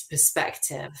anti-racist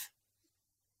perspective.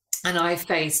 And I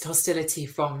faced hostility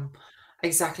from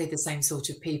exactly the same sort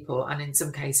of people, and in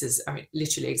some cases, I mean,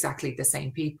 literally exactly the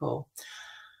same people.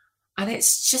 And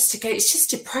it's just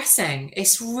depressing.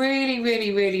 It's really,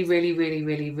 really, really, really, really,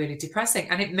 really, really depressing.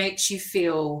 And it makes you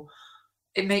feel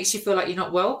like you're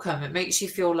not welcome. It makes you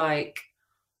feel like,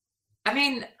 I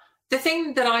mean, the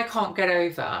thing that I can't get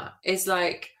over is,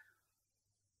 like,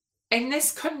 in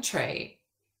this country,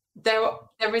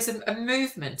 there is a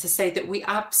movement to say that we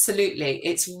absolutely,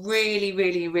 it's really,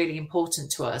 really, really important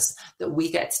to us that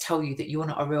we get to tell you that you're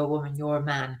not a real woman, you're a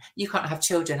man. You can't have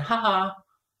children, haha.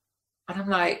 And I'm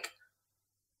like,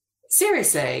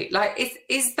 seriously, like,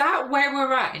 is that where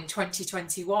we're at in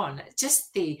 2021?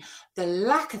 Just the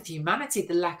lack of humanity,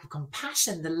 the lack of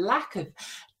compassion, the lack of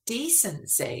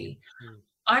decency.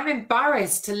 I'm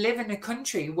embarrassed to live in a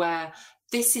country where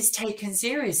this is taken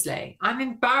seriously. I'm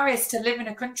embarrassed to live in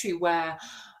a country where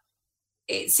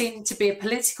it seemed to be a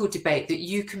political debate that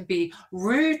you can be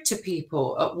rude to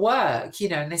people at work, you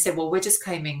know, and they say, well, we're just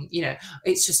claiming, you know,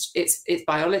 it's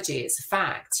biology, it's a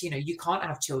fact, you know, you can't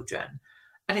have children.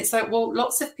 And it's like, well,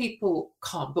 lots of people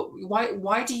can't, but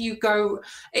why do you go?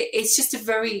 It's just a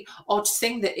very odd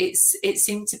thing that it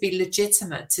seemed to be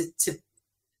legitimate to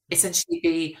essentially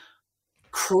be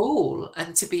cruel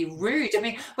and to be rude. I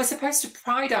mean, we're supposed to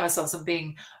pride ourselves on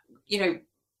being, you know,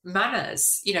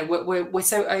 manners. You know, we're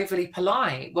so overly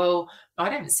polite. Well, I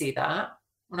don't see that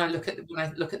when I look at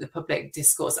the public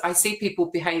discourse. I see people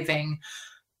behaving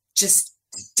just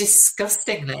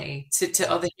disgustingly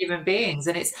to other human beings,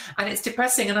 and it's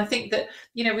depressing. And I think that,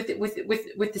 you know, with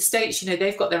the states, you know,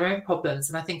 they've got their own problems,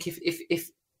 and I think if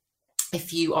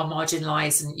if you are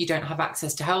marginalised and you don't have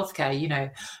access to healthcare, you know,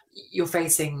 you're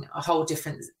facing a whole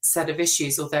different set of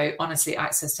issues. Although honestly,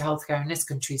 access to healthcare in this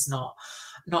country is not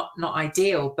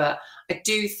ideal. But I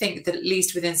do think that at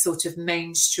least within sort of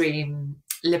mainstream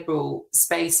liberal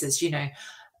spaces, you know,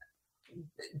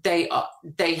 they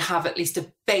have at least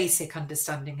a basic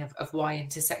understanding of why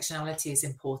intersectionality is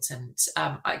important.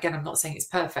 Again, I'm not saying it's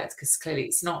perfect, because clearly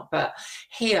it's not. But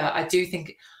here, I do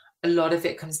think a lot of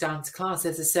it comes down to class.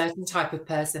 There's a certain type of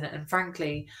person, and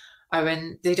frankly,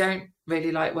 Owen, they don't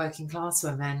really like working class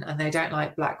women, and they don't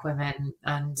like black women,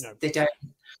 and they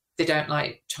don't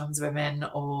like trans women,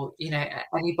 or, you know,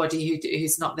 anybody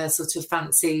who's not their sort of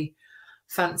fancy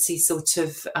sort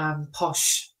of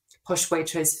posh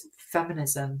waitress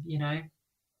feminism, you know.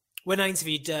 When I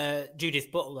interviewed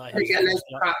Judith Butler, I'm going to get loads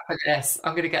of crap for this.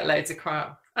 I'm going to get loads of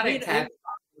crap. I don't care.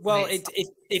 Well,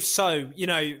 if so, you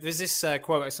know, there's this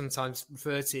quote I sometimes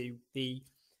refer to. The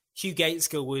Hugh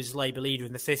Gaitskell was Labour leader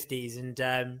in the 50s, and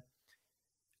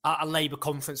at a Labour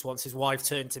conference once, his wife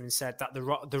turned to him and said that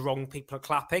the wrong people are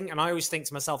clapping. And I always think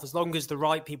to myself, as long as the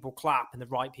right people clap and the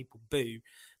right people boo,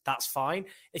 that's fine.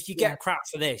 If you get crap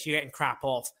for this, you're getting crap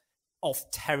off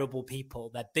terrible people.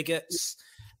 They're bigots.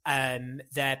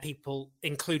 They're people,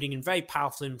 including in very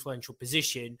powerful, influential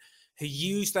position, who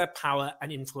use their power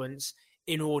and influence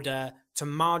in order to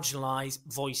marginalise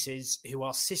voices who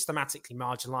are systematically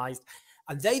marginalised.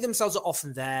 And they themselves are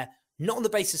often there, not on the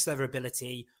basis of their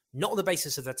ability, not on the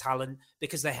basis of their talent,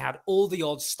 because they had all the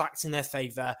odds stacked in their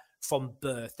favour from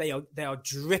birth. They are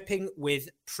dripping with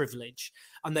privilege,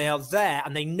 and they are there,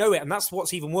 and they know it. And that's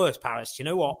what's even worse, Paris. You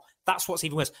know what? That's what's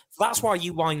even worse. That's why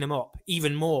you wind them up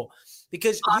even more,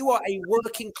 because you are a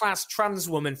working class trans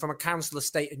woman from a council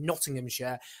estate in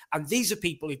Nottinghamshire, and these are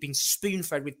people who've been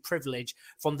spoon-fed with privilege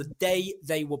from the day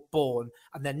they were born,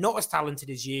 and they're not as talented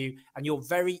as you, and your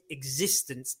very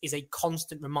existence is a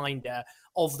constant reminder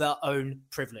of their own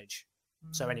privilege.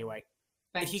 So anyway,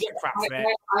 if you get crap for it...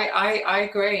 I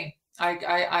agree.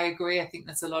 I agree. I think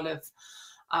there's a lot of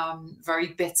very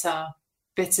bitter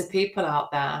people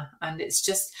out there, and it's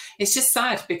just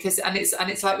sad, because and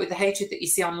it's like with the hatred that you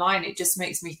see online, it just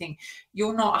makes me think,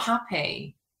 you're not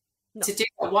happy to do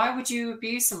that. Why would you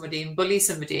abuse somebody and bully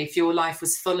somebody if your life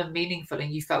was full and meaningful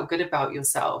and you felt good about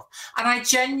yourself? And I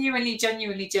genuinely,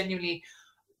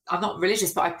 I'm not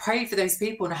religious, but I pray for those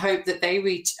people and hope that they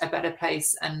reach a better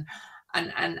place and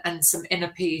some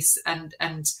inner peace and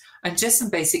just some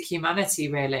basic humanity,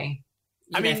 really.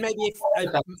 Maybe if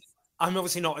I'm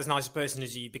obviously not as nice a person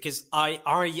as you, because I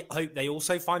hope they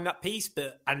also find that peace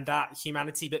and that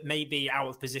humanity, but maybe out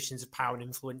of positions of power and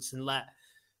influence, and let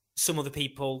some of the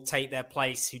people take their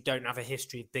place who don't have a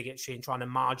history of bigotry and trying to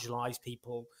marginalise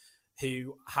people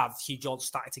who have huge odds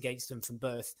stacked against them from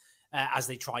birth, as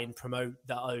they try and promote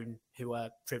their own, who are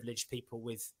privileged people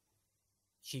with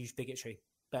huge bigotry.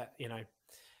 But, you know,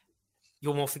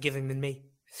 you're more forgiving than me.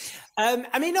 On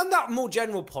that more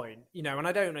general point, you know, and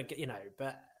I don't, you know,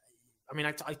 but...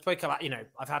 I spoke about, you know,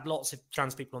 I've had lots of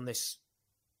trans people on this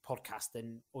podcast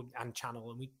and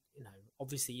channel, and we, you know,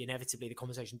 obviously, inevitably, the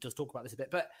conversation does talk about this a bit.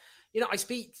 But, you know, I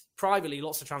speak privately.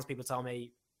 Lots of trans people tell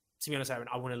me, to be honest, Aaron,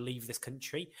 I want to leave this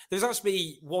country. There's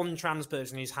actually one trans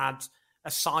person who's had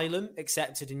asylum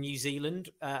accepted in New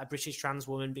Zealand, a British trans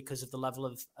woman, because of the level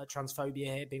of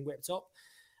transphobia here being whipped up.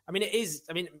 It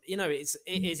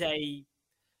is a,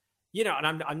 you know,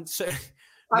 and I'm so.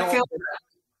 I feel.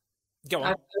 Go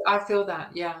on. I feel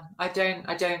that, yeah. I don't.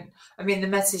 The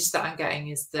message that I'm getting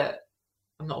is that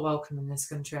I'm not welcome in this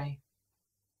country.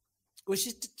 Which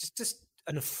is just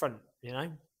an affront, you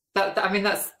know?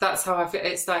 That's how I feel.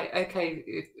 It's like, okay,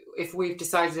 if we've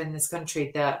decided in this country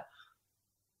that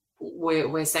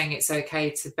we're saying it's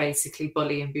okay to basically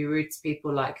bully and be rude to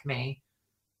people like me,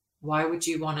 why would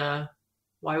you want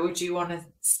to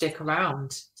stick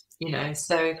around, you know?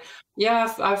 So,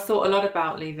 yeah, I've thought a lot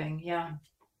about leaving, yeah.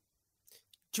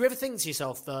 Do you ever think to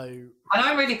yourself, though... And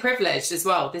I'm really privileged as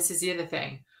well. This is the other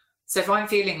thing. So if I'm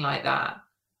feeling like that,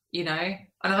 you know,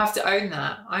 and I have to own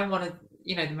that, I'm one of,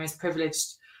 you know, the most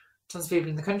privileged trans people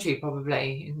in the country,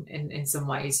 probably, in some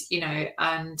ways, you know,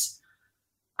 and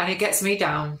it gets me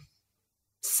down.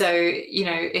 So, you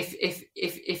know,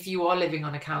 if you are living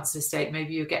on a council estate,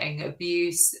 maybe you're getting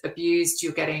abused,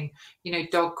 you're getting, you know,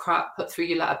 dog crap put through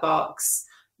your letterbox,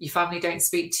 your family don't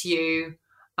speak to you,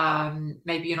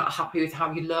 maybe you're not happy with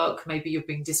how you look, maybe you're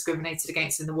being discriminated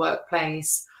against in the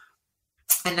workplace,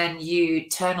 and then you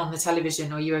turn on the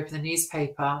television or you open the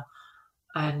newspaper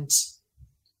and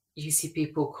you see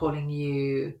people calling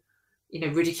you, you know,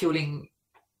 ridiculing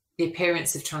the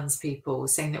appearance of trans people,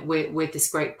 saying that we're this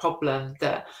great problem,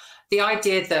 that the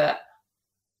idea that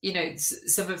you know,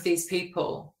 some of these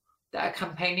people that are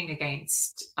campaigning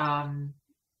against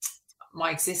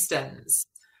my existence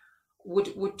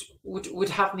would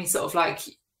have me sort of like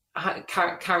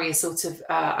carry a sort of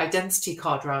identity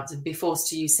card around and be forced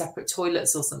to use separate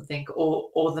toilets or something,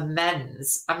 or the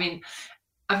men's. I mean,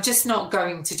 I'm just not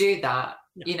going to do that,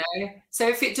 you know. So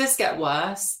if it does get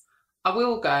worse, I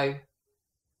will go,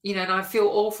 you know, and I feel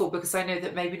awful because I know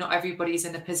that maybe not everybody's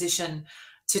in a position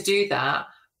to do that.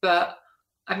 But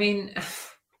I mean,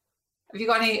 have you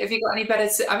got any better?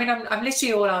 I mean, I'm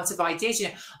literally all out of ideas. You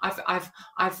know,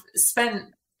 I've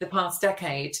spent the past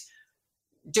decade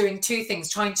doing two things: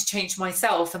 trying to change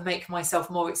myself and make myself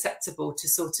more acceptable to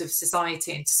sort of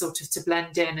society, and to sort of to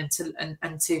blend in,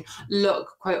 and to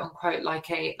look, quote unquote, like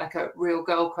a real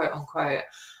girl, quote unquote.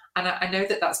 And I know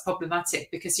that that's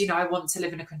problematic because, you know, I want to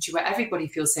live in a country where everybody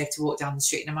feels safe to walk down the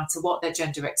street, no matter what their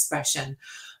gender expression.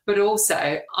 But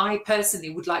also, I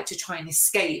personally would like to try and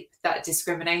escape that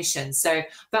discrimination. So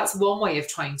that's one way of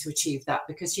trying to achieve that,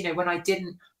 because, you know, when I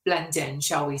didn't blend in,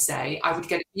 shall we say, I would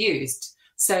get abused.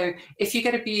 So if you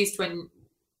get abused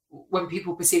when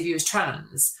people perceive you as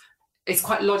trans, it's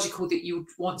quite logical that you would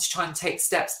want to try and take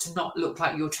steps to not look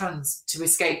like you're trans, to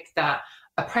escape that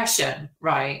oppression,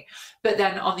 right? But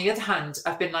then on the other hand,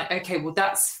 I've been like, okay, well,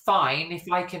 that's fine if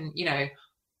I can, you know,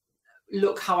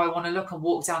 look how I want to look and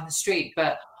walk down the street,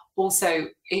 but also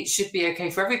it should be okay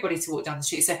for everybody to walk down the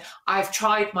street. So I've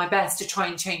tried my best to try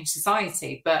and change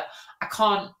society, but I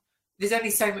can't. There's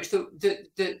only so much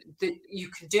that you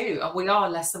can do, and we are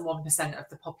less than 1% of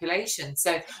the population.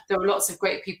 So there are lots of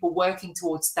great people working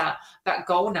towards that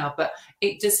goal now, but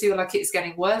it does feel like it's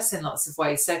getting worse in lots of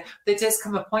ways. So there does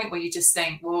come a point where you just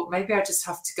think, well, maybe I just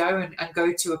have to go and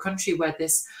go to a country where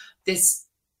this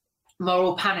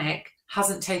moral panic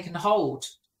hasn't taken hold.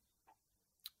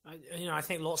 You know, I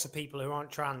think lots of people who aren't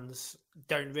trans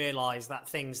don't realise that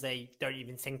things they don't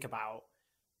even think about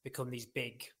become these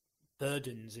big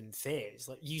burdens and fears,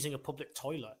 like using a public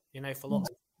toilet, you know, for lots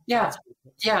of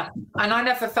yeah. And I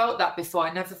never felt that before.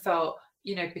 I never felt,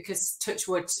 you know, because touch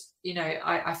wood, you know,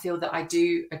 I feel that I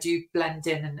do blend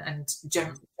in, and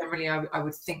generally I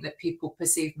would think that people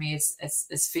perceive me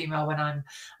as female when I'm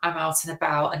out and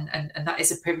about, and that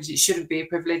is a privilege. It shouldn't be a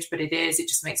privilege, but it is. It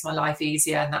just makes my life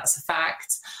easier, and that's a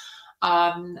fact.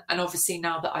 And obviously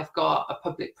now that I've got a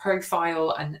public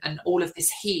profile and all of this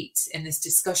heat in this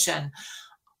discussion,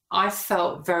 I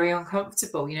felt very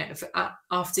uncomfortable, you know,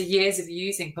 after years of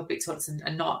using public toilets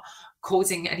and not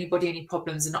causing anybody any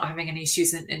problems and not having any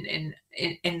issues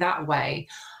in that way.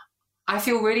 I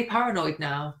feel really paranoid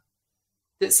now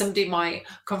that somebody might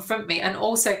confront me, and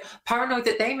also paranoid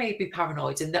that they may be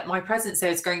paranoid and that my presence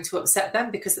there is going to upset them,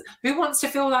 because who wants to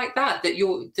feel like that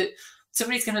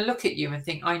somebody's going to look at you and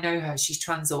think, I know her, she's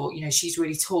trans, or, you know, she's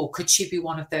really tall. Could she be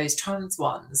one of those trans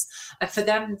ones? And for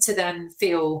them to then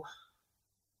feel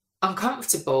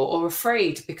uncomfortable or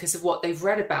afraid because of what they've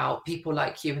read about people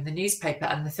like you in the newspaper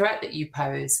and the threat that you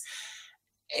pose,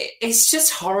 it's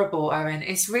just horrible, Owen.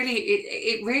 It's really,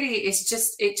 it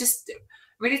just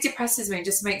really depresses me and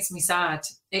just makes me sad.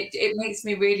 It makes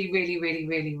me really, really, really,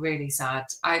 really, really sad.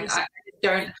 I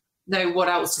don't know what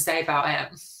else to say about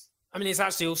it. I mean, it's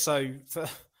actually also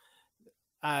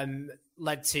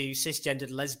led to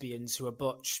cisgendered lesbians who are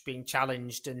butch being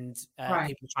challenged, and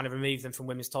people trying to remove them from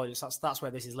women's toilets. That's where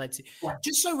this has led to. Yeah.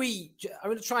 Just so I'm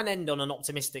going to try and end on an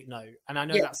optimistic note, and I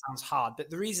know that sounds hard, but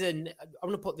the reason I'm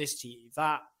going to put this to you,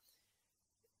 that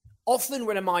often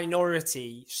when a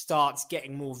minority starts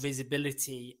getting more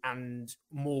visibility and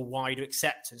more wider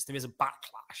acceptance, there is a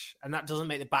backlash, and that doesn't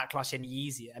make the backlash any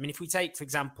easier. I mean, if we take, for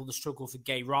example, the struggle for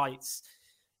gay rights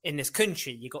in this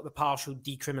country, you got the partial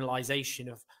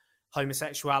decriminalisation of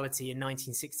homosexuality in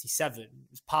 1967. It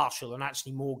was partial, and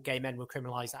actually more gay men were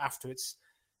criminalised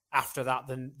after that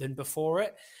than before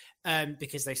it,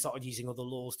 because they started using other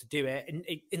laws to do it.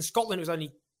 In Scotland, it was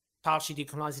only partially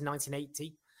decriminalised in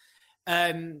 1980.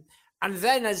 And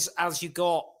then as you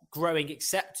got growing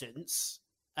acceptance,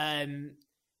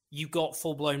 you got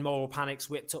full-blown moral panics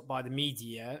whipped up by the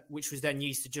media, which was then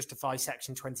used to justify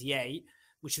Section 28,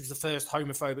 which was the first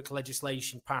homophobic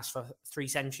legislation passed for 3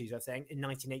 centuries, I think, in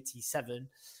 1987,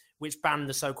 which banned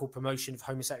the so-called promotion of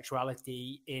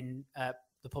homosexuality in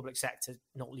the public sector,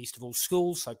 not least of all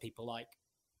schools. So people like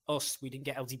us, we didn't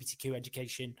get LGBTQ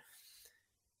education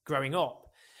growing up.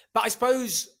 But I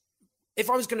suppose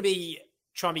if I was going to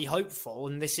try and be hopeful,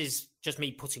 and this is just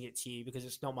me putting it to you because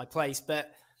it's not my place,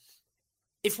 but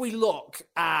if we look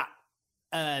at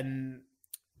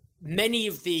many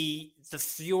of the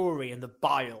fury and the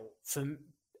bile from,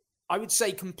 I would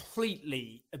say,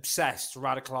 completely obsessed,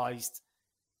 radicalized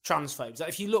transphobes. Like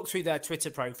if you look through their Twitter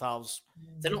profiles,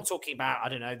 they're not talking about, I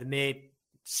don't know, the mere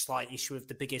slight issue of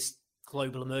the biggest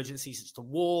global emergency since the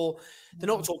war. They're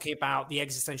not talking about the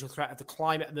existential threat of the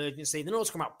climate emergency. They're not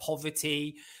talking about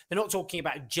poverty. They're not talking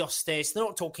about justice. They're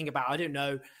not talking about, I don't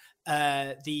know,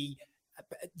 the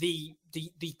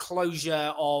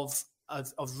closure of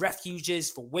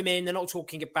refuges for women. They're not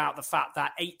talking about the fact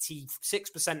that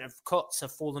 86% of cuts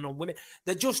have fallen on women.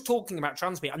 They're just talking about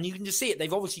trans people. And you can just see it.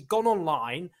 They've obviously gone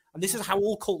online, and this is how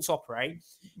all cults operate.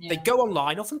 Yeah. They go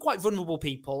online, often quite vulnerable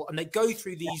people, and they go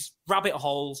through these rabbit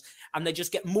holes, and they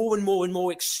just get more and more and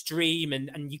more extreme.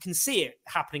 And you can see it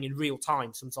happening in real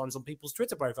time sometimes on people's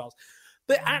Twitter profiles.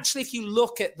 But actually, if you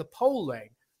look at the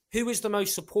polling, who is the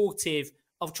most supportive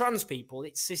of trans people?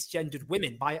 It's cisgendered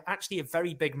women by actually a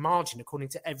very big margin, according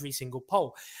to every single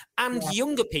poll. And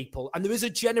younger people. And there is a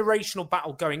generational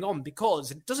battle going on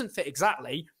because it doesn't fit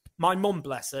exactly. My mum,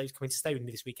 bless her, who's coming to stay with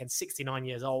me this weekend, 69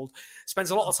 years old,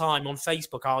 spends a lot of time on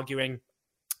Facebook arguing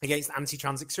against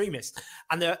anti-trans extremists.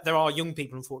 And there are young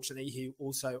people, unfortunately, who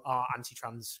also are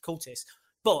anti-trans cultists.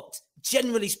 But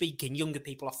generally speaking, younger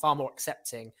people are far more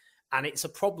accepting. And it's a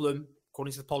problem,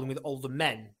 according to the polling, with older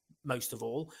men, most of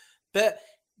all. But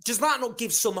does that not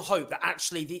give some hope that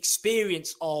actually the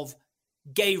experience of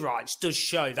gay rights does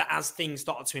show that as things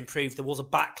started to improve, there was a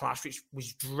backlash which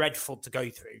was dreadful to go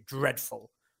through,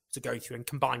 and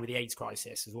combined with the AIDS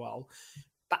crisis as well,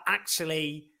 but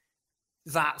actually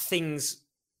that things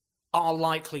are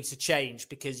likely to change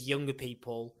because younger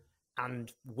people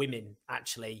and women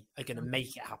actually are going to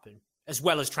make it happen, as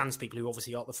well as trans people who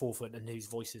obviously are at the forefront and whose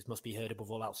voices must be heard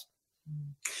above all else.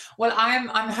 Well, I'm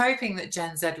hoping that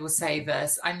Gen Z will save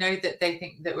us. I know that they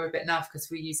think that we're a bit naff because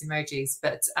we use emojis,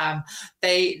 but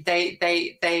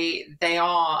they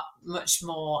are much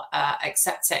more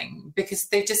accepting because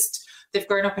they've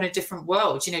grown up in a different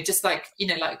world. Just like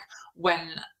when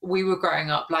we were growing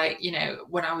up,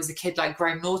 when I was a kid,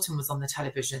 Graham Norton was on the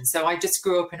television. So I just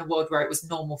grew up in a world where it was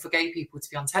normal for gay people to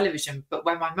be on television. But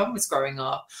when my mum was growing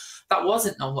up, that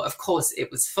wasn't normal. Of course, it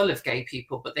was full of gay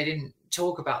people, but they didn't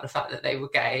talk about the fact that they were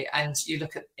gay. And you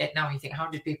look at it now and you think, how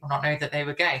did people not know that they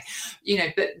were gay?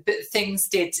 But things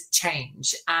did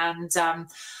change. And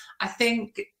I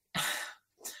think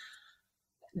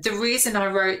the reason I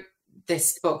wrote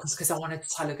this book was because I wanted to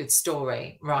tell a good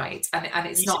story, right? And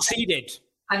it's not succeeded.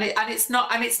 And it's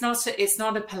not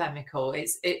a polemical.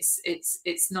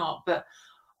 It's not. But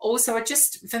also, I'm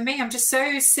just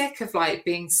so sick of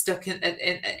being stuck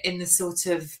in the sort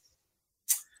of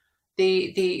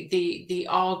the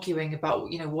arguing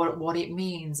about what it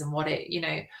means and what it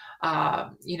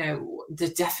the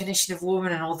definition of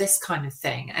woman and all this kind of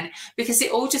thing, and because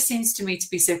it all just seems to me to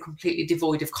be so completely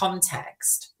devoid of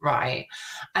context, right?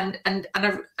 And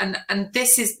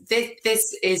this is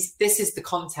the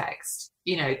context.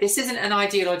 This isn't an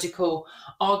ideological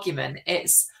argument.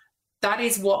 That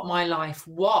is what my life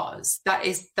was. That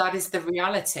is the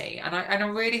reality, and I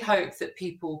really hope that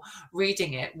people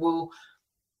reading it will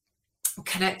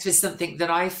connect with something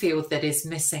that I feel that is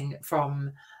missing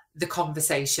from the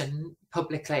conversation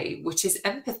publicly, which is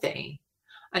empathy.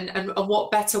 And what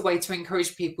better way to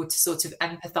encourage people to sort of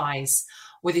empathize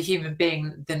with a human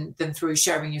being than through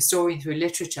sharing your story and through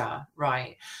literature,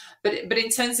 right? But in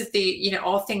terms of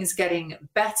are things getting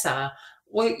better?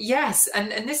 Well, yes, and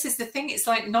this is the thing. It's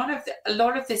a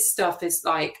lot of this stuff is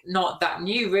not that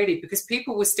new, really, because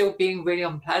people were still being really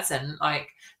unpleasant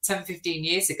 10, 15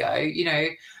 years ago.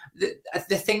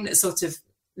 The thing that sort of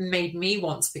made me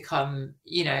want to become,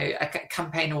 a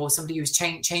campaigner or somebody who's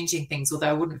changing things, although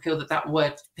I wouldn't feel that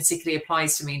word particularly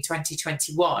applies to me in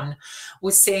 2021,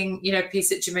 was seeing, a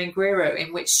piece at Germaine Greero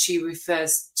in which she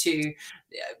refers to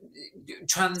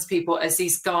trans people as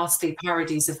these ghastly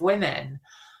parodies of women.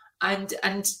 And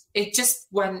it just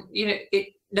went,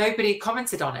 nobody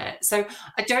commented on it. So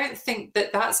I don't think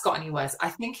that that's got any worse. I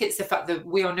think it's the fact that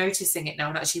we are noticing it now,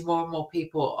 and actually more and more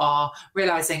people are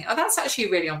realizing, oh, that's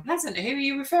actually really unpleasant. Who are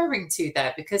you referring to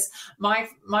there? Because my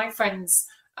friend's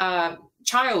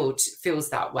child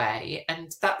feels that way,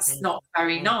 and that's not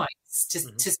very nice to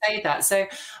say that. So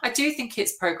I do think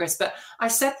it's progress, but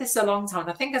I've said this a long time.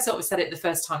 I think I sort of said it the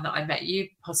first time that I met you,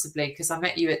 possibly, because I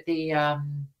met you at the...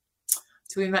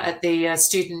 So we met at the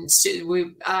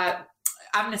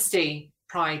Amnesty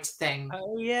Pride thing.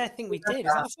 Oh yeah, I think we did.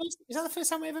 Is that the first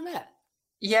time we ever met?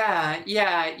 Yeah,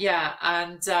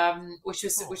 and which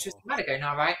was a while ago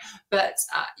now, right? But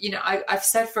I've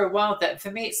said for a while that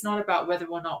for me, it's not about whether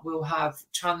or not we'll have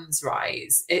trans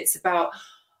rights. It's about,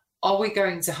 are we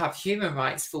going to have human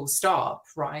rights? Full stop,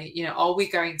 right? Are we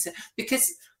going to?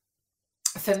 Because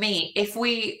for me, if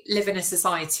we live in a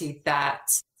society that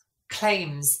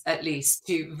claims at least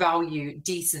to value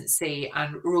decency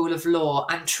and rule of law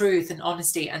and truth and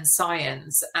honesty and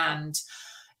science and,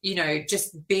 you know,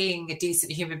 just being a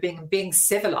decent human being and being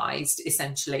civilized,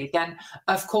 essentially, then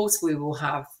of course we will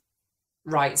have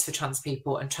rights for trans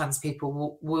people, and trans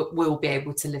people will be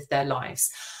able to live their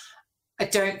lives. I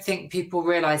don't think people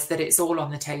realize that it's all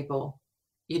on the table.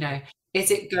 You know, is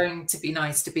it going to be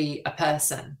nice to be a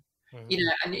person? You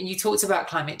know, and you talked about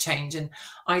climate change, and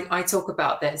I talk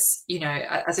about this, you know,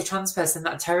 as a trans person,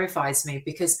 that terrifies me,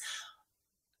 because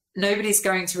nobody's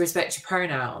going to respect your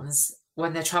pronouns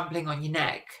when they're trampling on your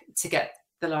neck to get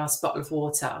the last bottle of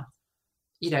water,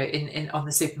 you know, in on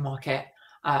the supermarket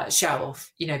shelf,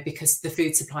 you know, because the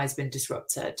food supply has been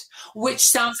disrupted, which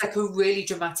sounds like a really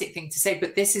dramatic thing to say,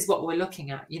 but this is what we're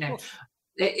looking at, you know.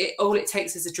 All it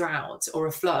takes is a drought or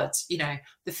a flood, you know,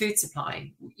 the food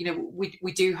supply, you know,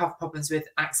 we do have problems with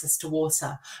access to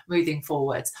water moving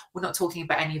forward. We're not talking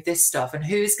about any of this stuff, and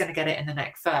who's going to get it in the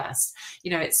neck first?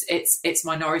 You know, it's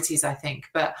minorities, I think,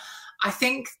 but I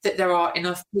think that there are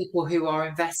enough people who are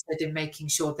invested in making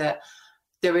sure that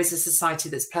there is a society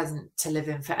that's pleasant to live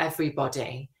in for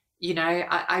everybody. You know,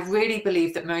 I really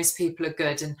believe that most people are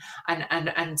good,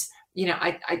 and you know,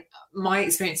 my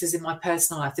experiences in my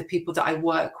personal life, the people that I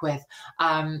work with,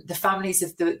 the families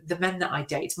of the men that I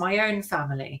date, my own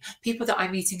family, people that I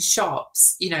meet in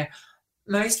shops, you know,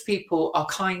 most people are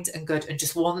kind and good and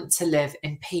just want to live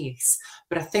in peace.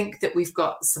 But I think that we've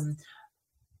got some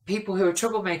people who are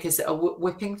troublemakers that are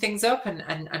whipping things up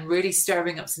and really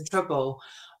stirring up some trouble.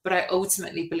 But I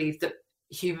ultimately believe that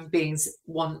human beings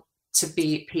want to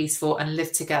be peaceful and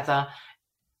live together,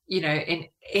 you know,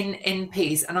 in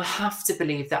peace. And I have to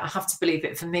believe that. I have to believe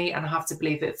it for me, and I have to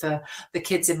believe it for the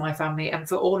kids in my family and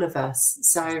for all of us.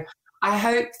 So I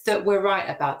hope that we're right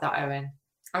about that, Owen.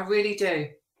 I really do.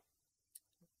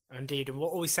 Indeed. And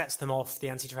what always sets them off, the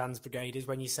anti-trans brigade, is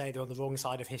when you say they're on the wrong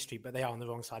side of history, but they are on the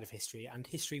wrong side of history, and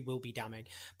history will be damning.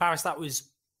 Paris, that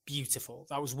was beautiful.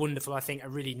 That was wonderful. I think a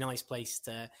really nice place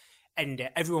to end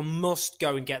it. Everyone must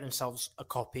go and get themselves a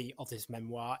copy of this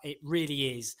memoir. It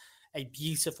really is a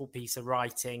beautiful piece of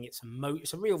writing. It's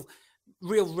a real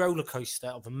roller coaster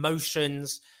of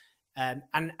emotions. And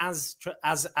as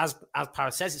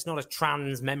Paris says, it's not a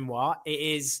trans memoir. It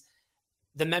is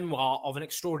the memoir of an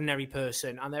extraordinary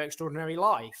person and their extraordinary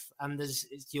life. And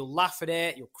you'll laugh at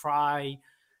it, you'll cry,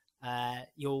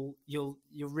 you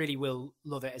really will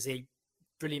love it as a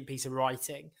brilliant piece of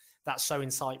writing that's so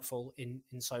insightful in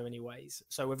so many ways.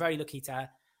 So we're very lucky to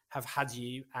have had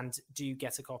you, and do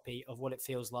get a copy of What It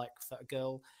Feels Like for a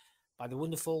Girl by the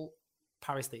wonderful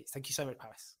Paris Lees. Thank you so much,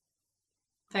 Paris.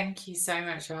 Thank you so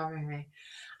much for having me.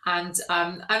 And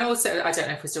also, I don't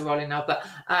know if we're still rolling now, but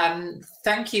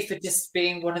thank you for just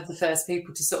being one of the first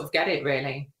people to sort of get it,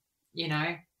 really, you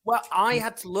know? Well, I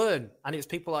had to learn, and it was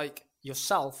people like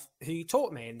yourself who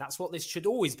taught me, and that's what this should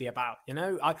always be about, you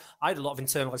know? I had a lot of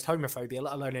internalized homophobia,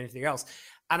 let alone anything else.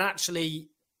 And actually,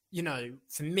 you know,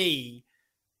 for me,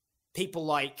 people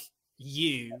like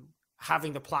you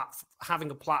having a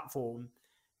platform,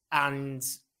 and,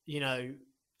 you know,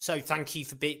 so thank you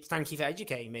for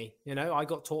educating me. You know, I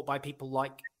got taught by people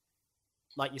like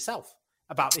yourself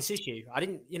about this issue. I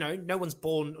didn't, you know, no one's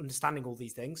born understanding all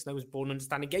these things. No one's born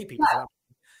understanding gay people.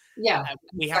 Yeah,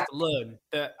 we have to learn.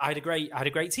 But I had a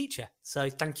great teacher. So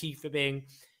thank you for being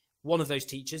one of those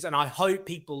teachers. And I hope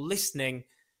people listening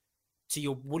to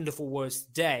your wonderful words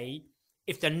today,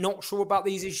 if they're not sure about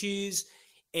these issues,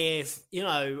 if, you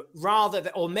know,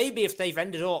 or maybe if they've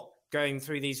ended up going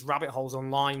through these rabbit holes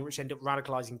online, which end up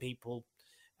radicalizing people,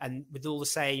 and with all the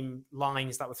same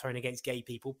lines that were thrown against gay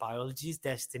people, biology is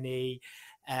destiny,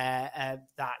 that,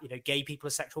 you know, gay people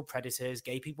are sexual predators,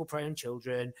 gay people prey on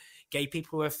children, gay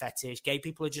people are a fetish, gay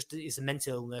people is a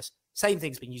mental illness. Same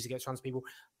thing's been used against trans people.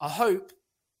 I hope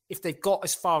if they've got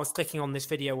as far as clicking on this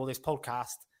video or this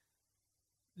podcast,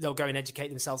 they'll go and educate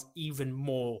themselves even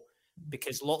more,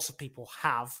 because lots of people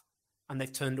have, and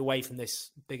they've turned away from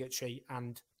this bigotry,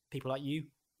 and people like you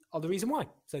are the reason why.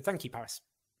 So thank you, Paris.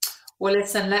 Well,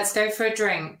 listen, let's go for a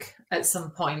drink at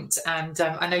some point. And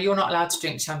I know you're not allowed to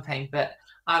drink champagne, but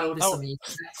I'll order some. You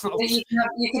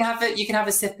can have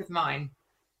a sip of mine.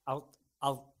 I'll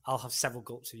have several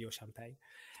gulps of your champagne.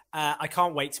 I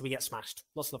can't wait till we get smashed.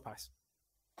 Lots of love, Paris.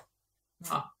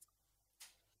 Oh.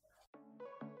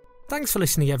 Thanks for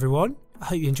listening, everyone. I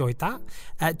hope you enjoyed that.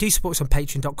 Do support us on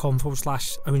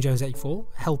patreon.com/OwenJones84.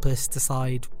 Help us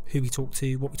decide who we talk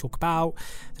to, what we talk about,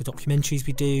 the documentaries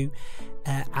we do,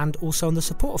 and also on the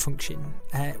supporter function,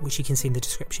 which you can see in the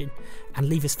description. And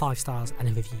leave us 5 stars and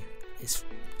a review. It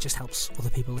just helps other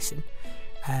people listen.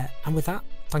 And with that,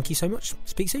 thank you so much.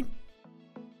 Speak soon.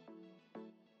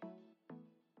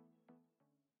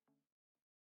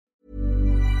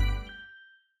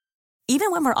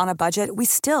 Even when we're on a budget, we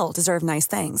still deserve nice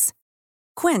things.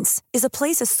 Quince is a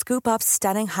place to scoop up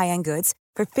stunning high-end goods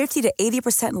for 50 to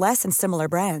 80% less than similar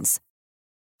brands.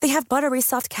 They have buttery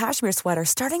soft cashmere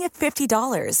sweaters starting at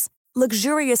 $50,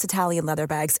 luxurious Italian leather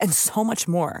bags, and so much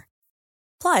more.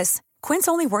 Plus, Quince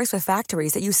only works with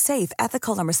factories that use safe,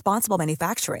 ethical, and responsible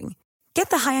manufacturing.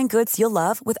 Get the high-end goods you'll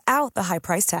love without the high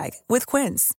price tag with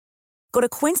Quince. Go to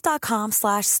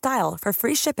quince.com/style for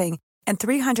free shipping and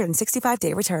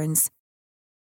 365-day returns.